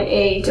from point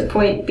A to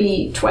point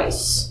B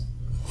twice.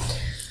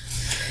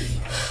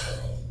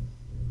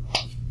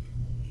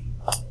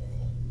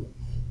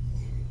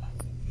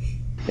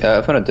 Yeah,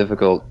 I found it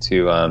difficult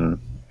to,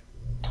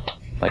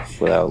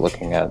 without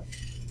looking at,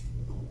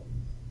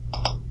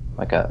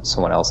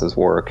 someone else's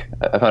work,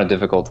 I found it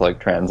difficult to,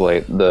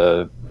 translate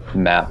the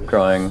map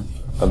drawing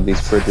of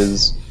these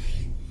bridges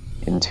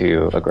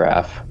into a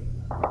graph.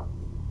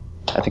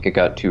 I think it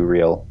got too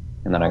real,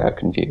 and then I got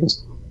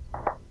confused.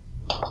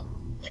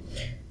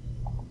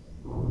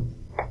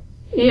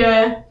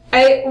 Yeah.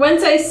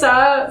 Once I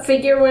saw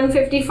figure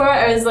 154,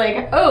 I was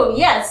like, oh,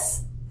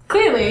 yes,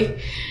 clearly.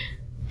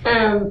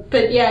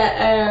 But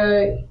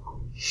yeah,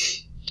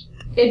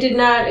 it did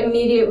not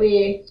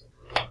immediately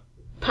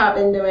pop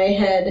into my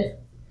head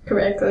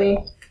correctly.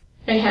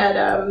 I had,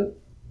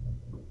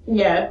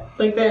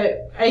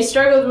 I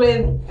struggled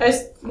with, I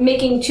was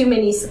making too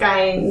many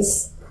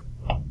skeins.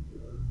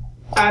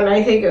 And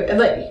I think,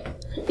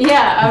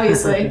 yeah,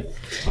 obviously.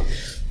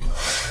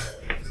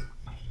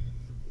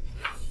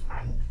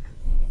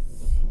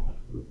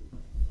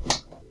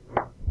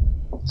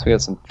 So we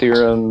got some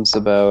theorems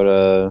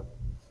about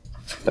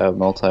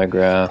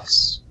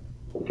multigraphs.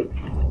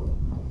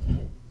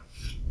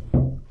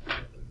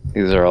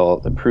 These are all,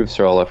 the proofs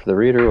are all left for the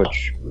reader,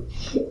 which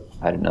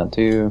I did not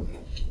do.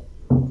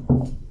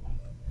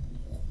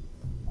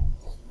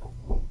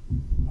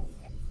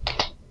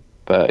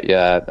 But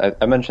yeah,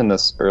 I mentioned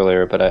this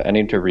earlier, but I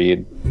need to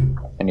read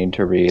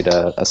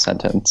a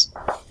sentence.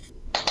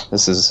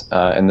 This is,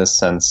 in this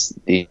sense,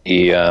 the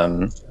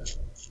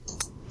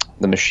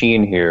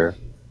machine here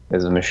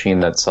is a machine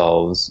that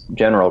solves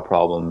general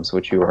problems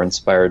which you are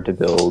inspired to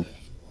build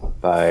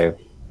by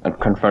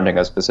confronting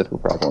a specific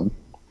problem.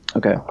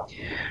 Okay.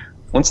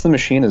 Once the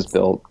machine is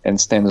built and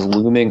stands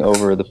looming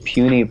over the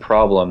puny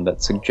problem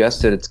that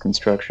suggested its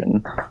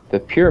construction, the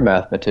pure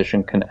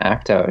mathematician can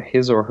act out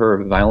his or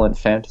her violent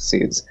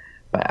fantasies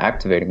by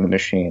activating the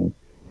machine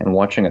and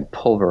watching it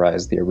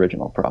pulverize the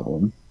original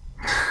problem.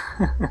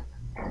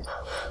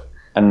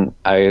 And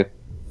I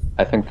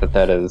think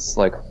that is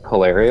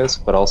hilarious,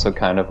 but also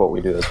kind of what we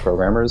do as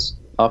programmers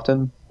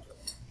often,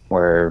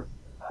 where,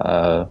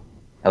 at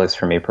least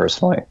for me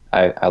personally,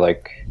 I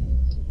like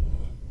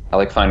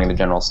finding the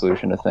general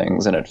solution to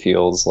things, and it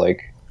feels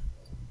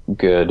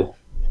good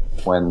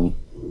when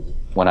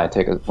when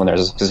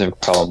there's a specific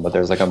problem, but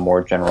there's like a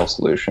more general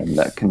solution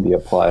that can be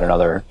applied in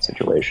other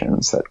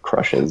situations that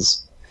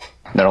crushes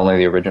not only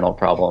the original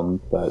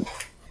problem, but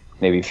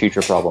maybe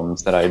future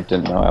problems that I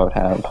didn't know I would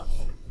have.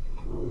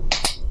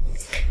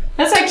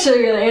 That's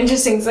actually really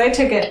interesting because I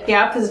took it the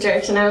opposite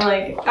direction. I'm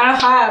like,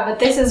 aha, but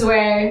this is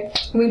where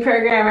we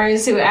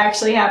programmers who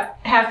actually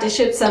have to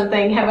ship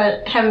something have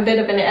a bit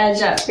of an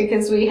edge up,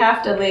 because we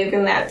have to live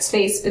in that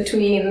space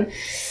between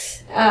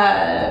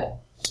the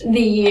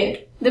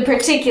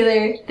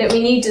particular that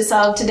we need to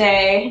solve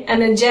today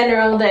and the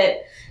general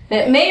that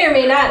may or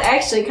may not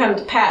actually come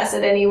to pass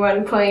at any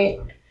one point.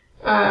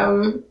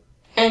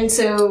 And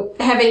so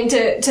having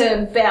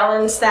to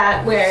balance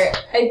that where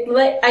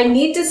I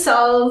need to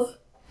solve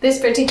this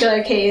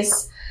particular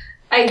case,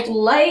 I'd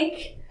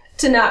like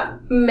to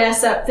not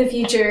mess up the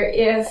future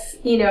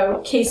if,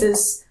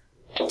 cases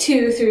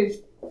 2 through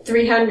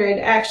 300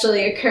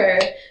 actually occur.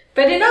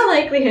 But in all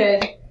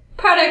likelihood,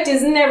 product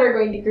is never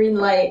going to green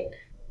light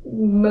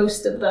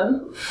most of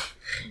them.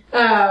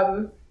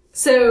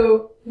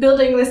 So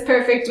building this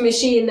perfect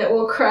machine that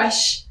will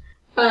crush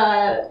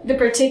the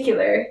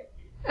particular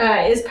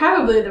is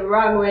probably the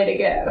wrong way to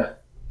go.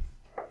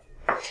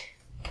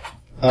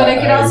 But I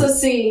could also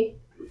see...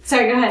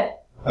 Sorry, go ahead.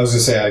 I was going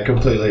to say, I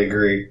completely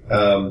agree.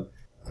 No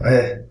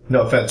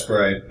offense,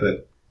 Brian,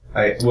 but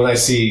when I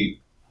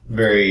see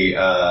very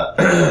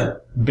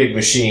big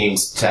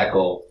machines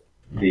tackle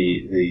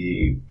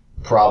the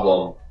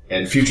problem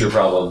and future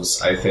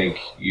problems, I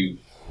think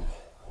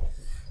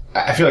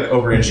I feel like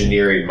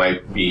over-engineering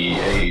might be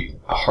a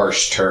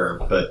harsh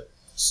term, but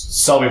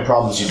solving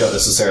problems you don't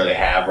necessarily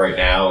have right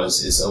now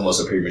is almost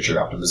a premature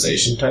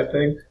optimization type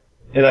thing.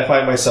 And I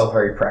find myself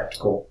very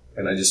practical,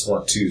 and I just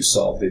want to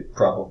solve the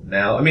problem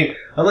now. I mean,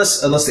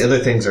 unless the other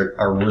things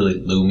are really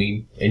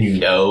looming and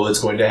it's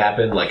going to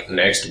happen like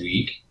next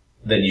week,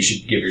 then you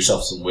should give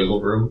yourself some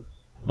wiggle room.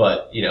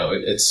 But,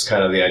 it's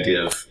kind of the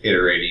idea of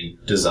iterating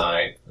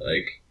design.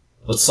 Like,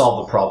 let's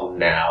solve the problem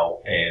now,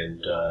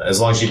 and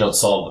as long as you don't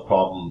solve the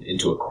problem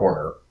into a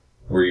corner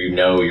where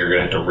you're going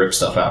to have to rip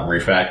stuff out and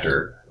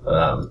refactor.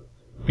 I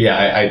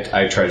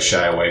try to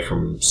shy away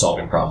from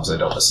solving problems I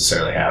don't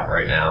necessarily have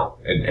right now,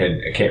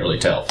 and I can't really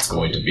tell if it's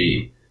going to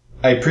be.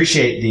 I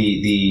appreciate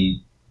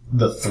the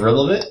thrill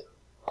of it.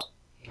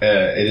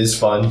 It is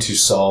fun to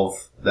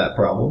solve that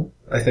problem,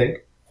 I think.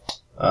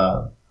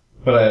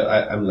 But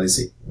I'm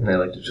lazy, and I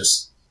like to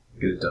just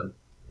get it done,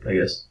 I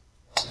guess.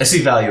 I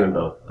see value in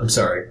both. I'm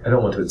sorry. I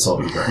don't want to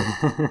insult you,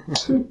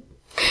 Brian.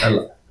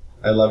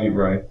 I love you,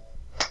 Brian.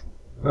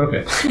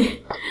 Okay.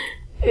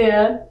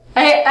 Yeah.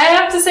 I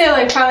have to say,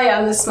 probably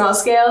on the small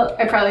scale,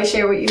 I probably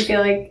share what you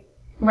feel like,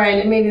 Ryan,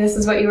 and maybe this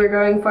is what you were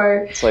going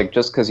for. It's like,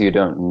 just because you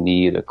don't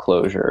need a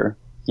closure,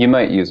 you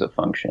might use a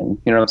function.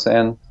 You know what I'm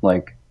saying?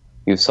 Like,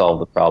 you solve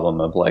the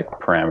problem of,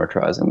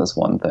 parameterizing this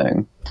one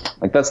thing.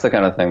 Like, that's the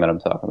kind of thing that I'm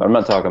talking about. I'm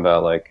not talking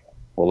about,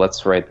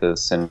 let's write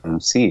this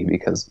in C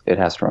because it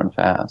has to run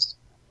fast.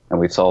 And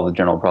we've solved the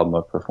general problem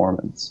of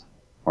performance.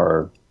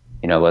 Or,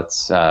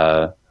 let's,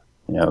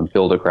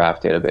 build a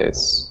graph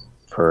database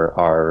for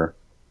our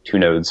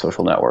 2-node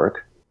social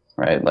network,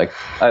 right?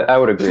 I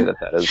would agree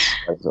that is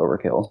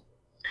overkill.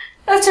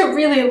 That's a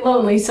really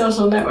lonely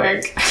social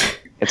network.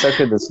 It's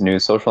actually this new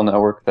social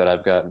network that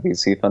I've got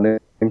VC funding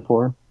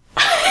for.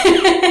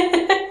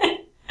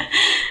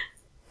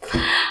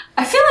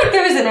 I feel like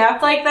there was an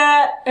app like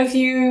that a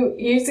few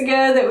years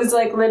ago that was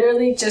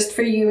literally just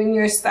for you and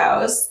your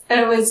spouse.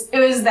 And it was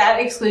that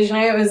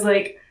exclusionary. It was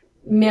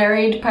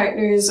married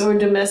partners or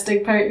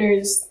domestic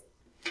partners.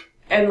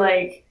 And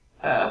it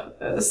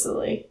was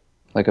silly.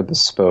 Like a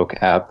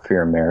bespoke app for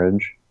your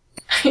marriage.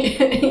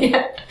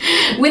 Yeah.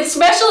 With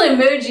special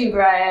emoji,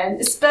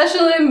 Brian.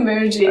 Special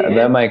emoji.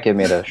 That might get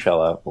me to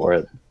shell out for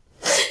it.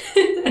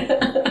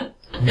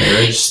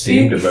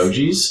 Marriage-themed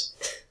emojis?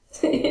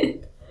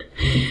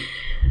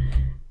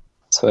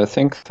 So I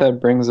think that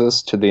brings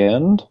us to the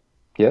end.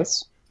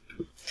 Yes?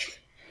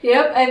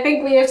 Yep, I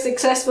think we have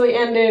successfully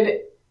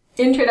ended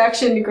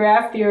Introduction to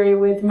Graph Theory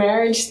with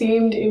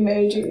marriage-themed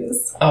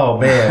emojis. Oh,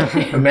 man.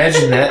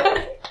 Imagine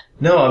that.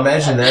 No,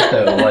 imagine that,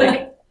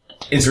 though.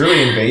 It's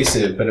really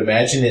invasive, but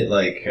imagine it,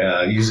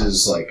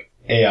 uses,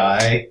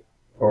 AI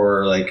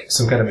or,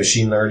 some kind of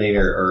machine learning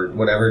or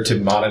whatever to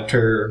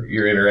monitor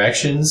your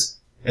interactions.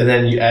 And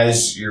then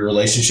as your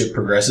relationship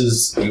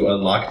progresses, you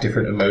unlock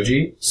different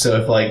emoji. So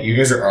if, you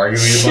guys are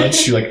arguing a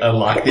bunch, you,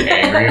 unlock the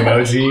angry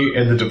emoji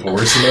and the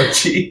divorce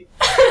emoji.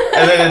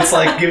 And then it's,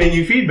 giving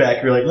you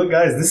feedback. You're like, look,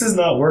 guys, this is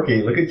not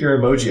working. Look at your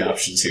emoji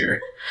options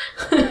here.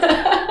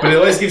 But it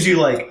always gives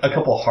you, a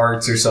couple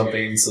hearts or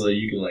something so that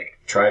you can,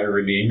 try to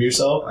redeem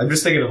yourself. I'm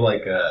just thinking of,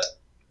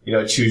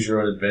 choose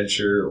your own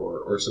adventure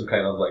or some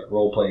kind of,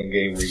 role-playing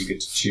game where you get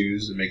to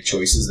choose and make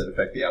choices that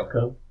affect the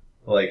outcome.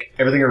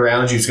 Everything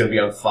around you is going to be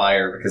on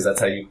fire because that's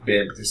how you've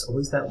been, but there's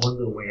always that one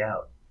little way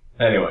out.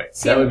 Anyway,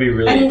 that would be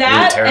really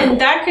terrible.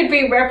 And that could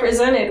be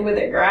represented with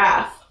a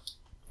graph.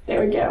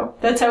 There we go.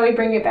 That's how we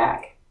bring it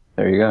back.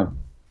 There you go.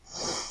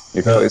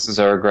 Your choices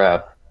are a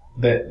graph.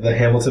 The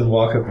Hamilton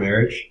Walk of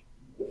Marriage?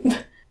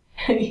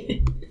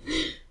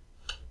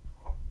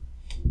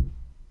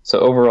 So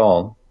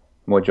overall,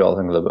 what'd y'all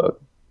think of the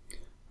book?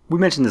 We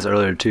mentioned this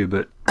earlier too,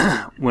 but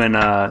when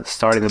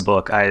starting the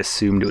book, I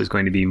assumed it was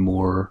going to be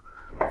more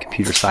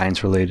computer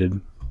science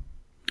related.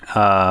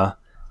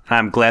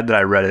 I'm glad that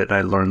I read it and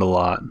I learned a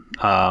lot.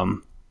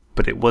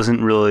 But it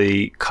wasn't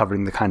really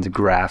covering the kinds of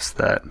graphs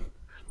that...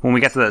 When we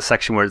got to that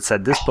section where it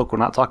said, this book will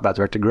not talk about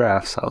directed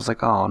graphs, I was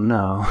like, oh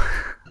no.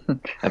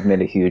 I've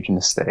made a huge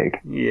mistake.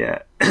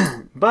 Yeah.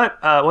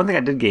 But one thing I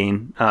did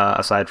gain,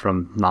 aside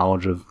from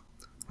knowledge of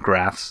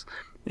graphs,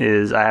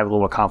 is I have a little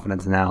more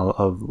confidence now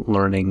of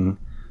learning,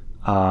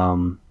 I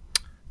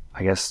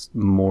guess,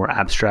 more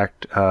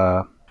abstract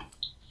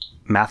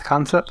math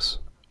concepts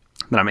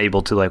that I'm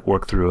able to like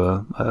work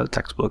through a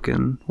textbook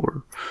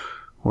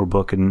or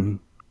book and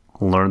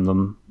learn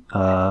them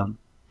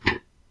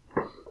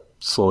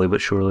slowly but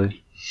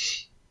surely.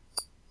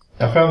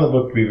 I found the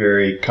book to be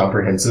very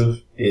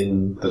comprehensive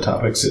in the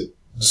topics it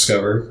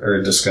discovered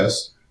or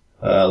discussed.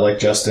 Like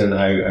Justin,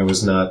 I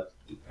was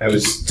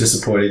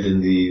disappointed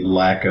in the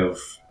lack of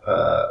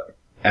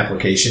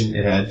application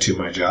it had to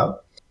my job.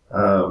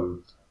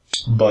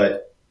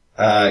 But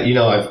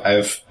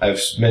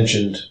I've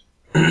mentioned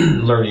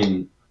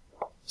learning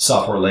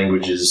software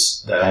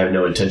languages that I have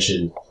no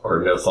intention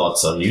or no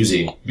thoughts on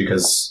using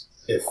because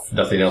if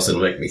nothing else,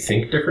 it'll make me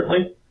think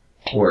differently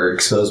or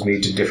expose me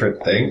to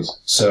different things.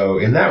 So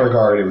in that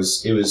regard, it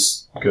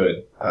was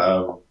good.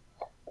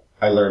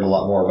 I learned a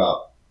lot more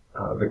about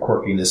the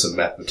quirkiness of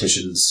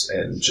mathematicians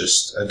and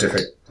just a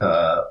different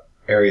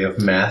area of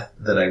math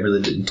that I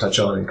really didn't touch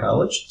on in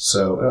college.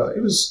 So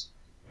it was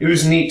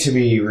neat to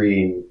be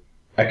reading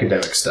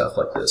academic stuff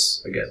like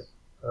this again.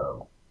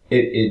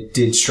 It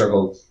did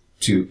struggle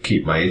to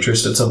keep my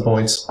interest at some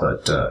points,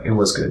 but it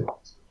was good.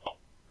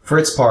 For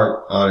its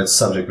part, on its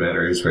subject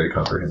matter, it was very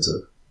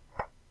comprehensive.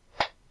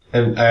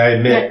 And I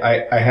admit,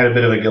 I had a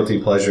bit of a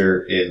guilty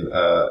pleasure in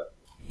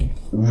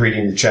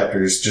reading the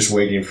chapters, just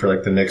waiting for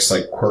like the next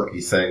like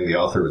quirky thing the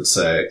author would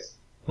say,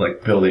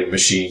 like building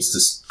machines to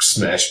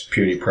smash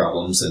puny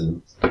problems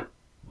and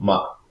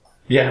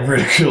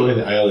ridiculing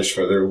the Eilish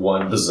for their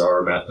one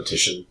bizarre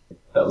mathematician.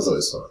 That was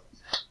always fun.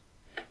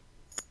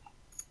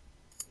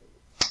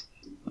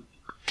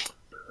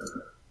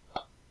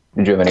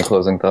 Did you have any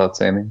closing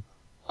thoughts, Amy?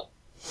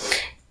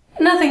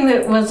 Nothing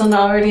that wasn't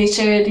already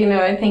shared.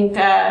 I think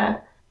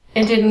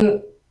it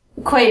didn't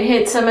quite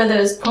hit some of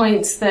those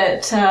points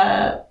that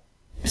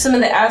some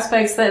of the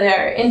aspects that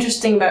are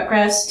interesting about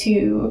graphs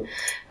to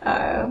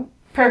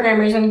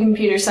programmers and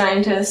computer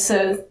scientists.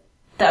 So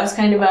that was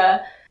kind of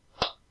a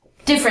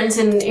difference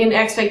in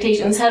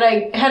expectations. Had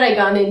I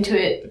gone into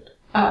it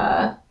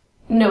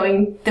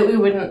knowing that we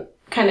wouldn't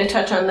kind of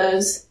touch on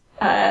those,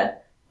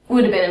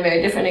 would have been a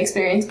very different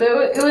experience.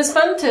 But it was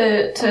fun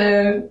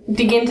to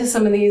dig into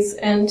some of these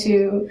and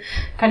to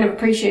kind of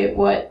appreciate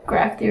what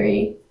graph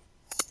theory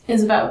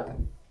is about.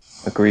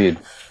 Agreed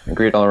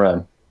all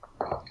around.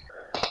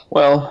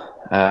 Well,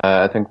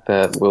 I think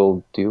that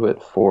will do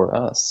it for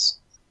us.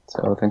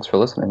 So thanks for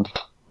listening.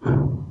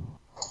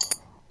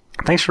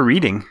 Thanks for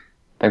reading.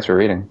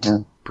 Yeah.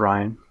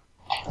 Brian.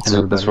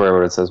 So this is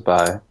where it says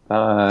bye.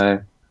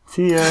 Bye.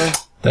 See ya.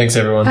 Thanks,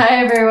 everyone. Bye,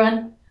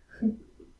 everyone.